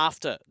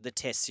after the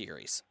Test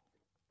Series?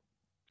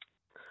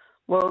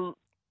 Well,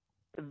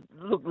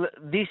 look,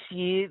 this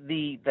year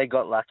they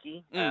got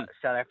lucky. South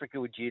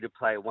Africa were due to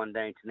play a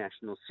one-day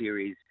international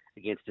series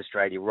against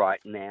Australia right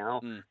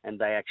now, and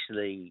they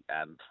actually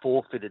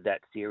forfeited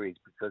that series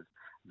because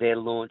they're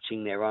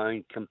launching their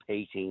own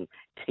competing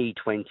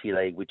T20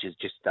 league, which has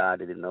just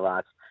started in the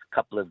last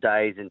couple of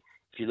days. And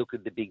if you look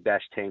at the Big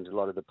Bash teams, a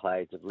lot of the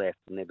players have left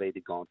and they've either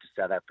gone to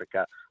South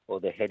Africa or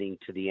they're heading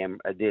to the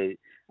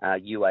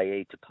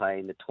UAE to play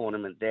in the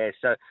tournament there.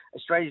 So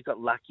Australia's got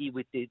lucky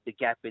with the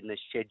gap in the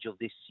schedule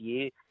this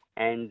year.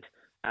 And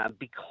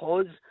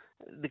because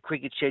the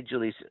cricket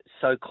schedule is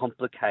so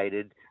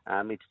complicated,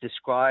 it's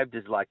described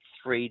as like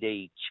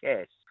 3D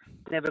chess.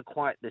 It's never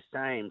quite the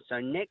same. So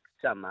next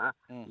summer,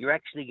 you're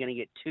actually going to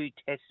get 2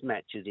 test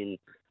matches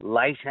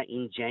later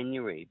in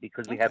January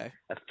because we have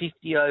a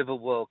 50-over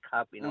World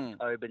Cup in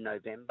October,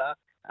 November,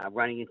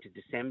 running into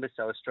December.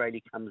 So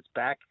Australia comes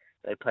back.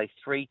 They play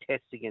 3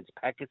 tests against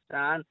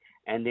Pakistan.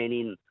 And then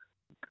in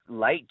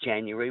late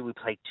January, we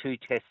play 2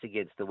 tests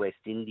against the West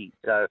Indies.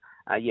 So,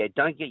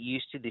 don't get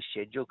used to this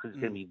schedule because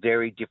it's going to be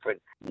very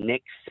different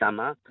next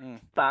summer.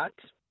 But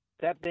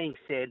that being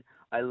said,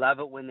 I love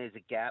it when there's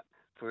a gap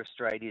for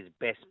Australia's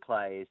best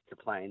players to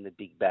play in the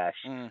Big Bash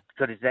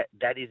because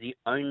that is the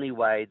only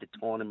way the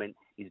tournament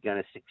is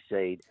going to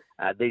succeed.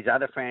 These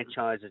other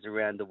franchises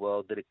around the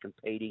world that are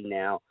competing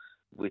now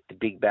with the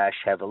Big Bash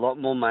have a lot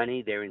more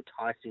money. They're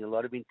enticing a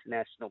lot of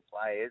international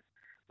players,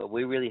 but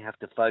we really have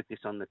to focus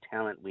on the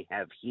talent we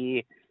have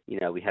here. You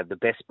know, we have the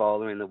best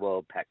bowler in the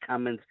world, Pat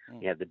Cummins.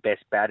 We have the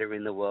best batter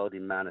in the world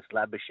in Marnus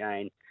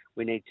Labuschagne.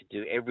 We need to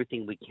do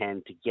everything we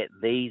can to get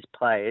these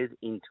players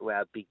into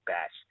our Big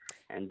Bash,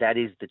 and that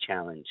is the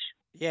challenge.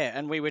 Yeah,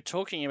 and we were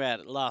talking about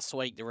it last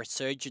week, the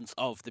resurgence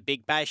of the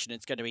Big Bash, and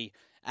it's going to be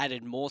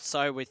added more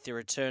so with the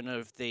return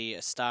of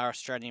the star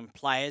Australian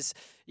players.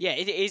 Yeah,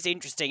 it is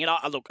interesting.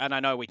 And I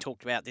know we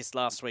talked about this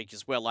last week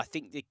as well. I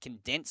think the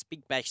condensed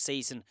Big Bash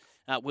season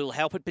will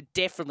help it, but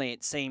definitely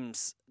it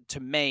seems to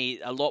me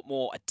a lot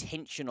more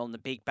attention on the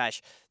Big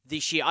Bash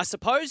this year. I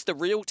suppose the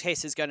real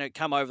test is going to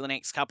come over the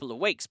next couple of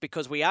weeks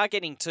because we are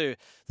getting to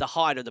the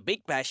height of the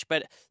Big Bash,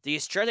 but the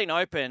Australian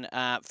Open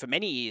for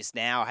many years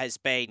now has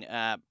been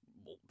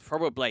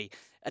probably,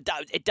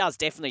 it does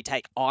definitely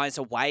take eyes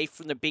away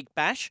from the Big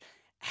Bash.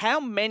 How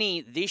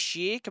many this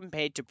year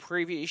compared to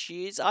previous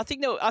years? I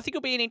think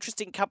it'll be an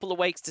interesting couple of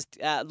weeks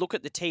to look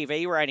at the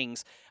TV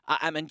ratings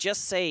and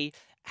just see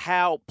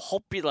how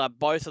popular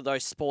both of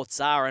those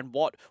sports are and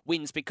what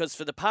wins, because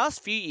for the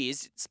past few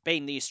years it's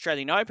been the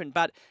Australian Open,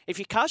 but if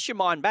you cast your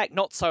mind back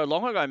not so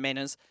long ago,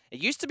 Menners, it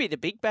used to be the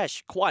Big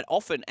Bash quite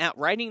often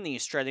outrating the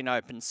Australian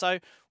Open, so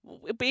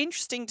it'll be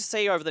interesting to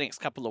see over the next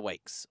couple of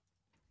weeks.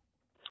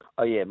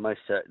 Oh yeah, most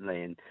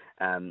certainly.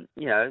 And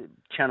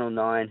Channel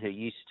 9, who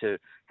used to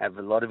have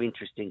a lot of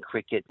interest in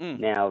cricket,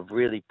 now have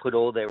really put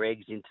all their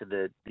eggs into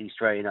the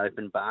Australian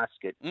Open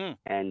basket.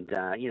 And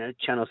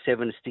Channel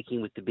 7 is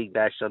sticking with the Big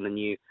Bash on the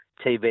new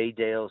TV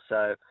deal.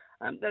 So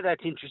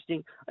that's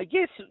interesting. I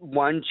guess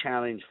one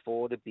challenge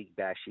for the Big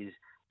Bash is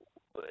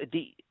at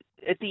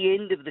the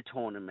end of the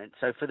tournament.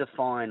 So for the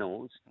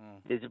finals,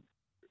 there's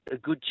a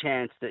good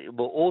chance that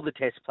all the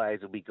Test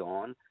players will be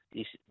gone.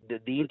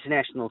 The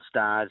international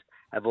stars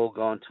have all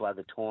gone to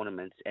other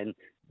tournaments, and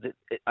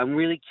I'm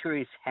really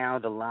curious how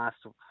the last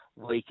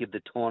week of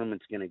the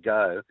tournament's going to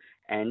go.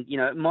 And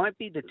it might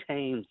be the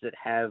teams that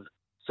have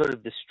sort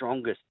of the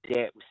strongest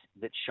depth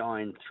that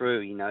shine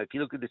through. If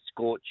you look at the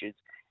Scorchers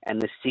and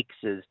the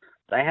Sixers,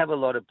 they have a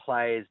lot of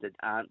players that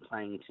aren't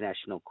playing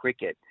international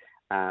cricket.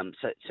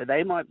 So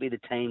they might be the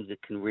teams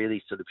that can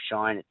really sort of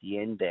shine at the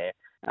end there.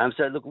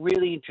 So look,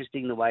 really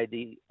interesting the way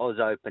the Oz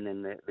Open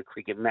and the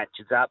cricket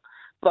matches up.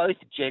 Both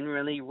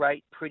generally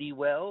rate pretty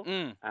well,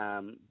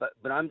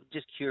 but I'm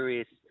just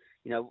curious.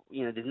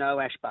 There's no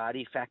Ash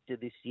Barty factor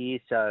this year,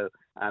 so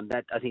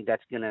that I think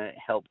that's going to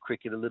help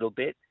cricket a little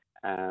bit.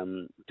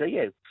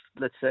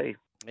 Let's see.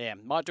 Yeah,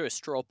 might do a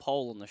straw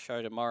poll on the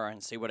show tomorrow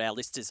and see what our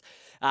listeners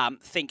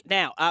think.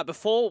 Now,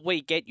 before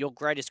we get your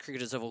greatest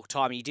cricketers of all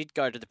time, you did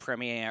go to the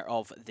premiere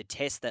of the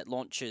Test that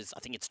launches, I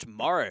think it's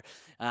tomorrow,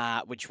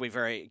 which we're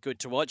very good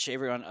to watch.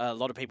 A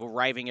lot of people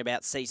raving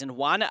about Season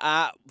 1.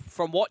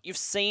 From what you've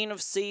seen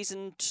of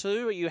Season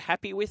 2, are you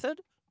happy with it?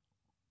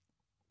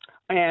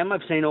 I am.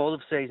 I've seen all of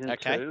Season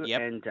 2,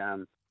 yep.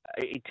 and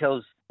it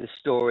tells the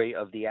story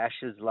of the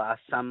Ashes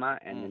last summer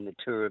and then the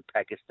tour of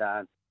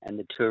Pakistan and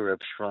the tour of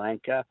Sri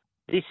Lanka.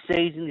 This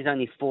season is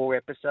only 4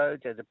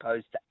 episodes as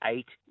opposed to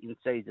 8 in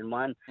Season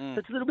 1. So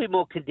it's a little bit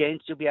more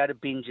condensed. You'll be able to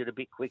binge it a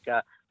bit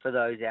quicker for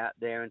those out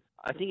there. And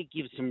I think it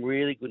gives some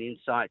really good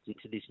insights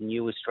into this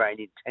new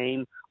Australian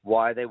team,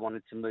 why they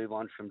wanted to move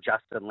on from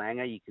Justin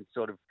Langer. You can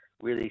sort of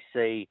really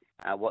see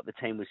what the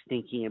team was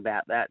thinking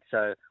about that.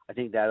 So I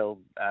think that'll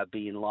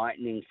be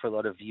enlightening for a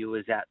lot of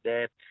viewers out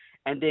there.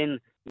 And then,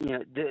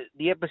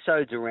 the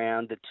episodes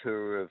around the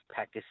tour of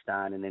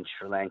Pakistan and then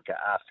Sri Lanka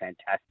are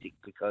fantastic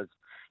because,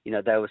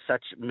 they were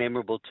such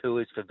memorable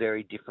tours for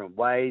very different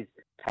ways.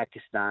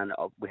 Pakistan,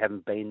 we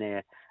haven't been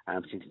there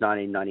since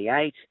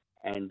 1998,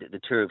 and the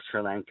tour of Sri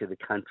Lanka, the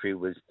country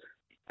was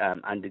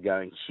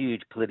undergoing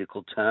huge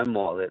political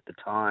turmoil at the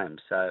time.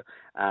 So,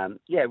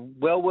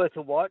 well worth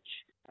a watch.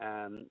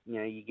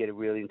 You get a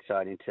real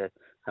insight into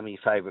some of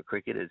your favourite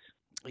cricketers.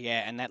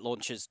 Yeah, and that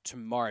launches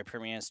tomorrow,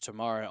 premieres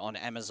tomorrow on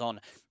Amazon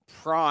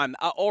Prime.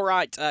 All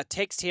right,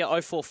 text here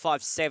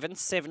 0457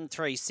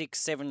 736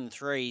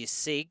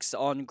 736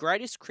 on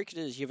greatest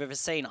cricketers you've ever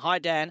seen. Hi,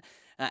 Dan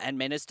and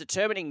Menace.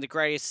 Determining the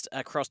greatest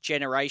across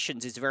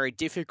generations is very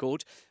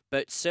difficult,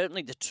 but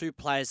certainly the 2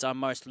 players I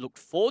most looked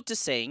forward to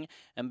seeing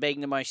and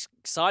being the most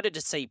excited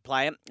to see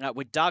play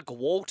were Doug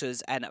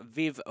Walters and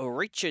Viv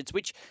Richards,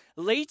 which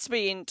leads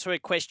me into a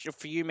question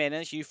for you,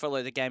 Menace. You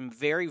follow the game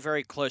very,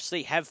 very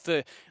closely, have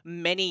for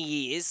many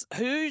years.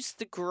 Who's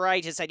the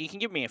greatest, and you can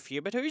give me a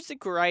few, but who's the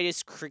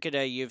greatest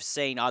cricketer you've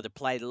seen either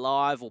play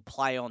live or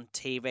play on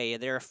TV? Are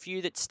there a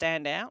few that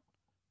stand out?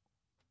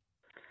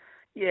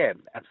 Yeah,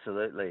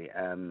 absolutely.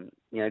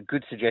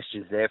 Good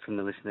suggestions there from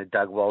the listener,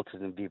 Doug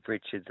Walters and Viv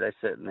Richards. They're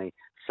certainly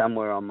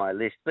somewhere on my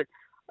list. But,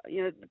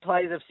 the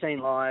players I've seen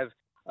live,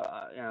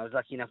 I was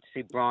lucky enough to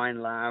see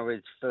Brian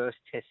Lara's first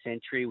Test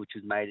century, which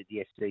was made at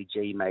the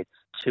SCG. He made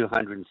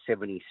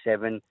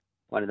 277,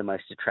 one of the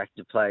most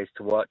attractive players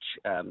to watch.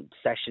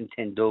 Sachin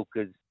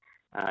Tendulkar's,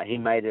 he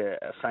made a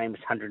famous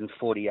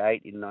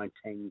 148 in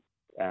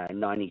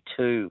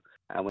 1992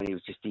 when he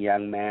was just a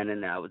young man,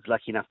 and I was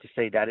lucky enough to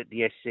see that at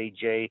the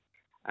SCG.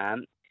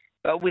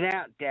 But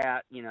without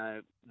doubt,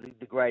 the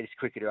greatest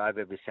cricketer I've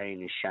ever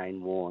seen is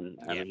Shane Warne.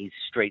 I mean, he's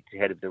streets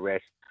ahead of the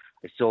rest.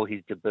 I saw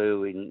his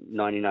debut in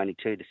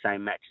 1992, the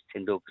same match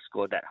as Tendulkar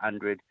scored that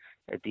 100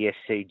 at the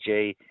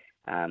SCG.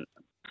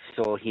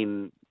 Saw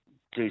him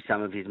do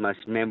some of his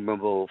most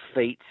memorable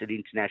feats at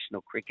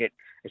international cricket,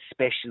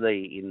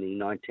 especially in the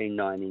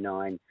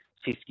 1999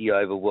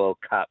 50-over World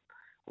Cup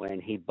when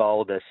he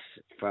bowled us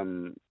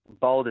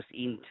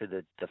into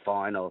the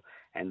final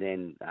and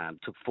then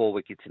took 4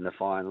 wickets in the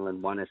final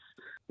and won us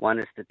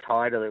the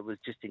title. It was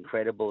just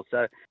incredible.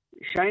 So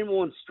Shane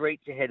Warne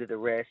streets ahead of the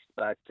rest,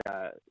 but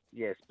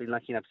it's been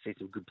lucky enough to see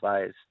some good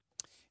players.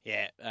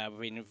 Yeah,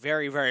 we've been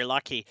very, very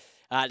lucky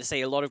to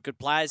see a lot of good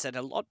players and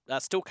a lot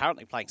still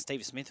currently playing.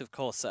 Steve Smith, of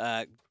course,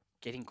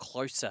 getting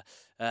closer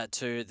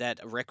to that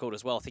record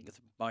as well. I think the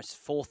most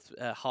 4th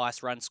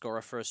highest run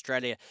scorer for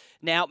Australia.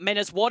 Now,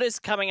 Menace, what is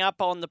coming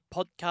up on the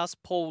podcast?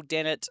 Paul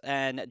Dennett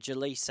and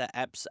Jaleesa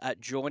Apps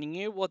joining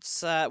you.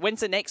 When's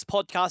the next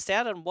podcast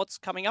out and what's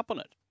coming up on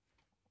it?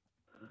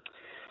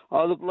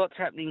 Oh, look, lots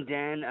happening,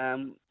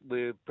 Dan.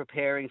 We're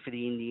preparing for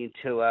the Indian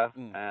tour.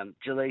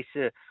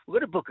 Jaleesa, we've got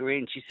to book her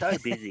in. She's so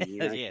busy.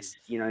 Yes.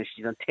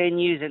 She's on 10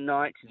 news at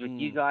night. She's with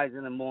you guys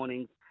in the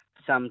morning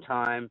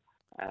sometime.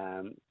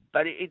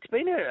 But it's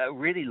been a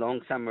really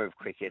long summer of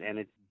cricket,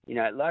 and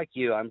like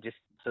you, I'm just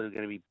sort of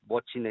going to be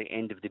watching the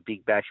end of the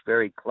Big Bash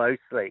very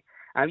closely.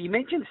 You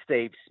mentioned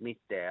Steve Smith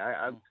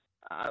there.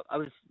 I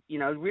was,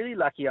 really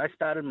lucky. I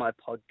started my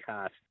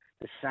podcast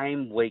the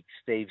same week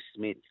Steve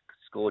Smith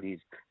scored his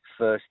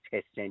first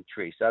Test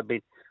century, so I've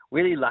been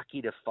really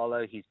lucky to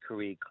follow his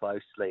career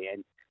closely.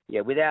 And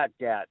without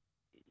doubt,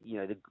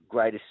 the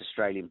greatest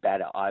Australian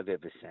batter I've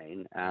ever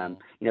seen.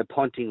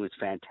 Ponting was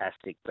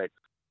fantastic, but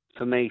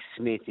for me,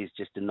 Smith is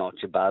just a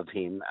notch above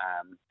him.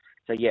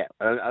 I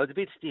was a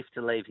bit stiff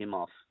to leave him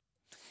off.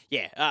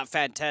 Yeah,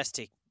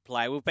 fantastic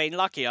play. We've been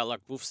lucky.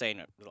 We've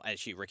seen it,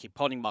 actually, Ricky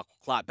Ponting, Michael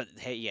Clark, but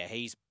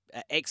he's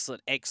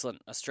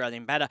excellent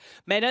Australian batter.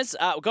 Menace,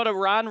 we've got a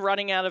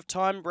running out of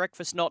time.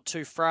 Breakfast not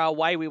too far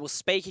away. We will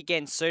speak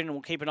again soon, and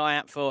we'll keep an eye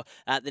out for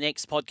the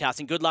next podcast.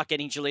 And good luck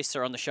getting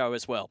Jaleesa on the show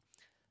as well.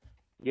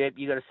 Yep,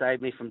 you got to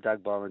save me from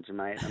Doug Bollinger,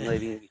 mate. I'm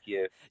leaving it with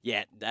you.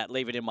 Yeah,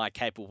 leave it in my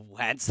capable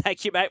hands.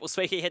 Thank you, mate. We'll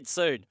speak again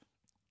soon.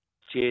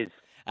 Cheers.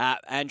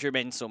 Andrew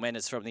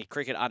Menzel-Menas from the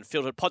Cricket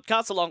Unfiltered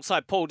podcast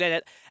alongside Paul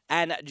Dennett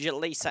and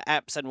Jaleesa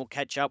Apps, and we'll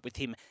catch up with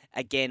him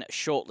again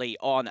shortly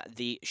on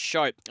the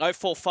show.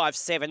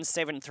 0457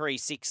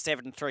 736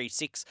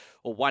 736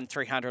 or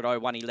 1300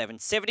 01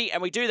 1170.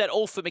 And we do that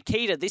all for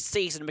Makita. This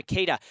season,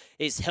 Makita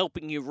is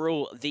helping you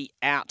rule the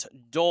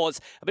outdoors.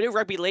 A bit of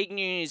rugby league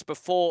news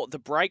before the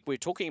break. We're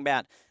talking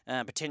about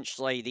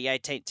potentially the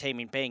 18th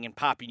team being in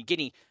Papua New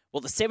Guinea. Well,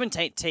 the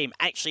 17th team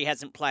actually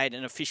hasn't played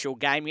an official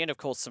game yet. Of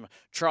course, some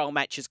trial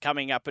matches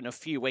coming up in a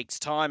few weeks'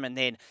 time, and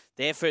then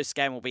their first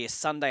game will be a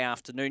Sunday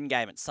afternoon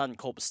game at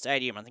Suncorp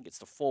Stadium. I think it's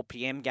the 4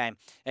 p.m. game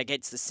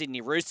against the Sydney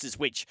Roosters,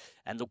 which,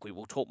 and look, we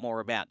will talk more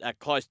about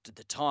close to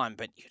the time,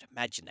 but you'd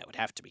imagine that would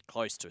have to be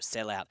close to a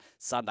sellout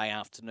Sunday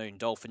afternoon.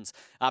 Dolphins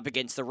up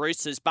against the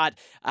Roosters. But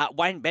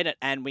Wayne Bennett,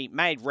 and we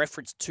made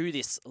reference to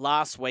this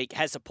last week,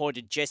 has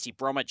appointed Jesse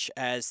Bromwich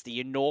as the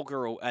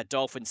inaugural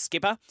Dolphins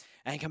skipper,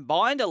 and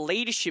combined a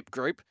leadership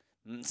group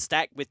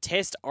stacked with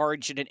Test,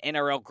 Origin and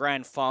NRL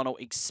Grand Final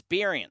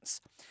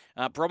experience.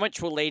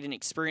 Bromwich will lead an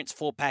experienced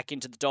four-pack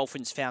into the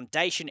Dolphins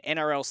Foundation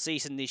NRL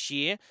season this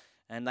year,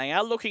 and they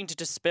are looking to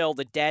dispel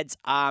the Dad's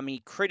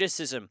Army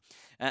criticism.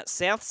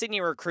 South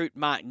Sydney recruit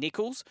Mark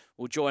Nichols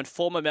will join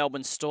former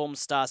Melbourne Storm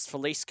stars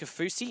Felice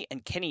Kaufusi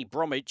and Kenny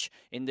Bromwich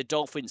in the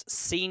Dolphins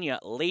senior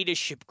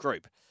leadership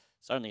group.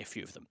 There's only a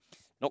few of them.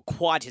 Not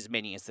quite as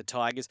many as the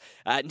Tigers.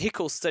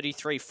 Nichols,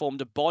 33, formed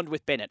a bond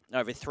with Bennett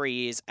over 3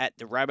 years at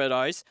the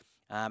Rabbitohs.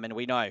 And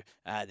we know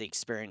the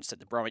experience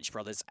that the Bromwich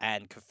brothers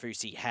and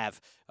Kaufusi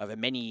have over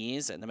many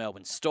years in the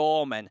Melbourne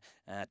Storm and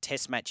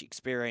test match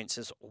experience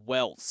as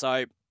well.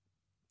 So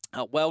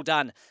well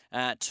done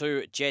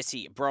to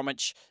Jesse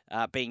Bromwich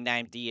being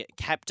named the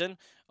captain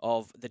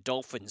of the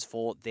Dolphins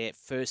for their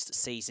first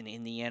season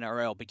in the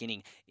NRL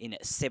beginning in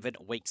 7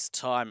 weeks'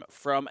 time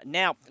from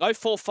now.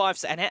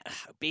 045, and it'd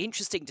be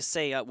interesting to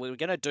see. We're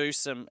going to do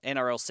some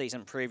NRL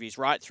season previews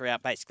right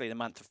throughout basically the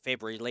month of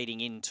February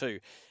leading into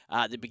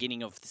the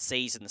beginning of the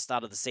season, the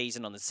start of the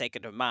season on the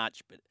 2nd of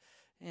March. But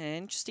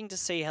interesting to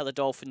see how the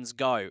Dolphins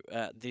go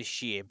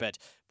this year, but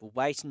we'll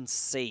wait and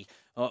see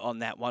on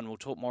that one. We'll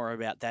talk more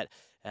about that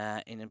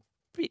in a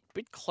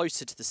bit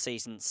closer to the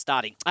season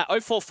starting.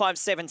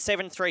 0457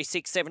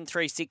 736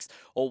 736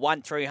 or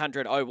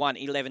 1300 01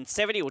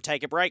 1170. We'll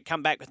take a break,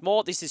 come back with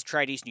more. This is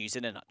Tradies News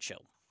in a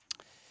nutshell.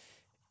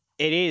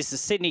 It is the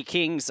Sydney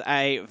Kings,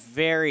 a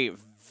very,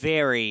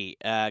 very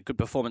good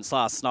performance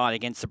last night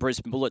against the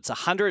Brisbane Bullets.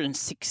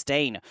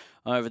 116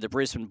 over the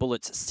Brisbane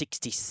Bullets,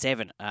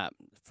 67.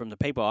 From the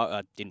people,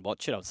 I didn't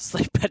watch it, I was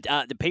asleep, but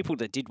the people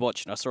that did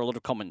watch it, I saw a lot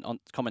of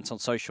comments on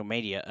social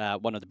media,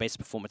 one of the best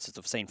performances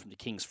I've seen from the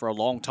Kings for a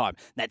long time.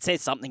 And that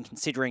says something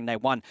considering they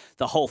won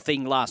the whole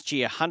thing last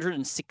year.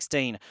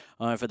 116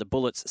 over the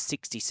Bullets,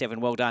 67.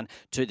 Well done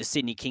to the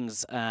Sydney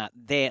Kings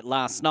there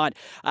last night.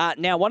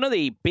 Now, one of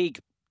the big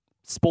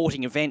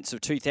sporting events of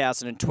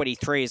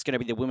 2023 is going to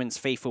be the Women's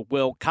FIFA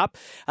World Cup.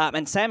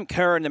 And Sam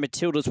Kerr and the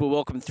Matildas will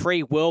welcome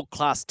 3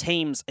 world-class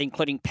teams,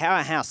 including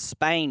powerhouse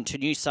Spain, to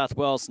New South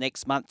Wales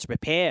next month to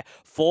prepare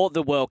for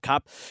the World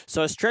Cup.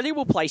 So Australia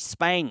will play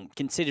Spain,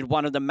 considered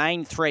one of the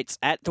main threats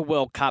at the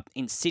World Cup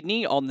in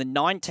Sydney on the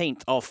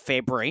 19th of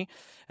February.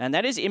 And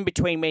that is in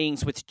between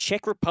meetings with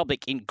Czech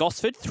Republic in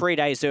Gosford 3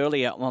 days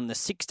earlier on the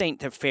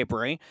 16th of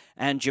February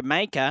and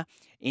Jamaica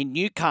in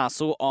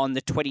Newcastle on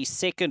the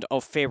 22nd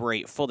of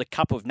February for the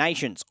Cup of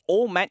Nations.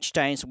 All match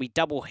days will be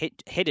double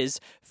headers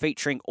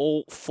featuring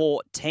all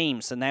 4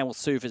 teams, and they will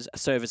serve as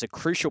a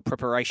crucial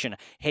preparation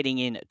heading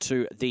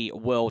into the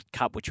World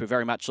Cup, which we're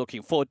very much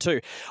looking forward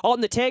to.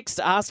 On the text,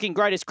 asking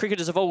greatest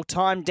cricketers of all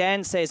time,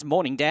 Dan says,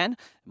 morning, Dan.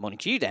 Morning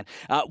to you, Dan.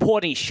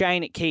 Warney,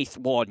 Shane, Keith,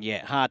 Warden.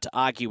 Yeah, hard to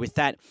argue with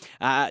that.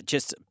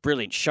 Just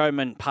brilliant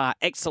showman par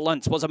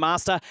excellence, was a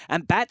master.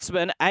 And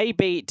batsman,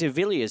 A.B. de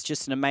Villiers,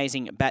 just an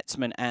amazing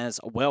batsman as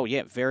well.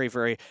 Yeah, very,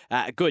 very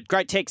good.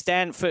 Great text,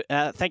 Dan.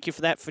 Thank you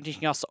for that, for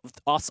finishing us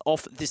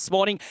off this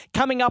morning.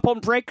 Coming up on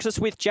Breakfast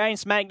with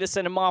James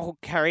Magnuson and Michael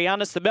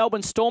Carianis, the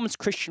Melbourne Storm's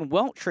Christian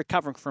Welch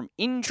recovering from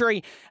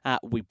injury.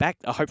 We'll be back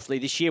hopefully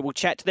this year. We'll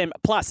chat to them.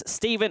 Plus,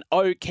 Stephen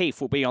O'Keefe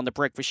will be on the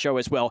Breakfast Show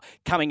as well,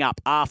 coming up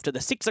after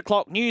the 6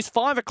 o'clock news,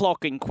 5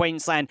 o'clock in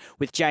Queensland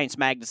with James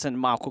Magnuson and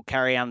Michael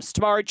Carianis.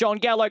 Tomorrow, John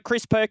Gallo,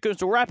 Chris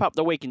Perkins will wrap up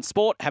the week in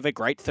sport. Have a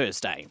great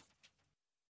Thursday.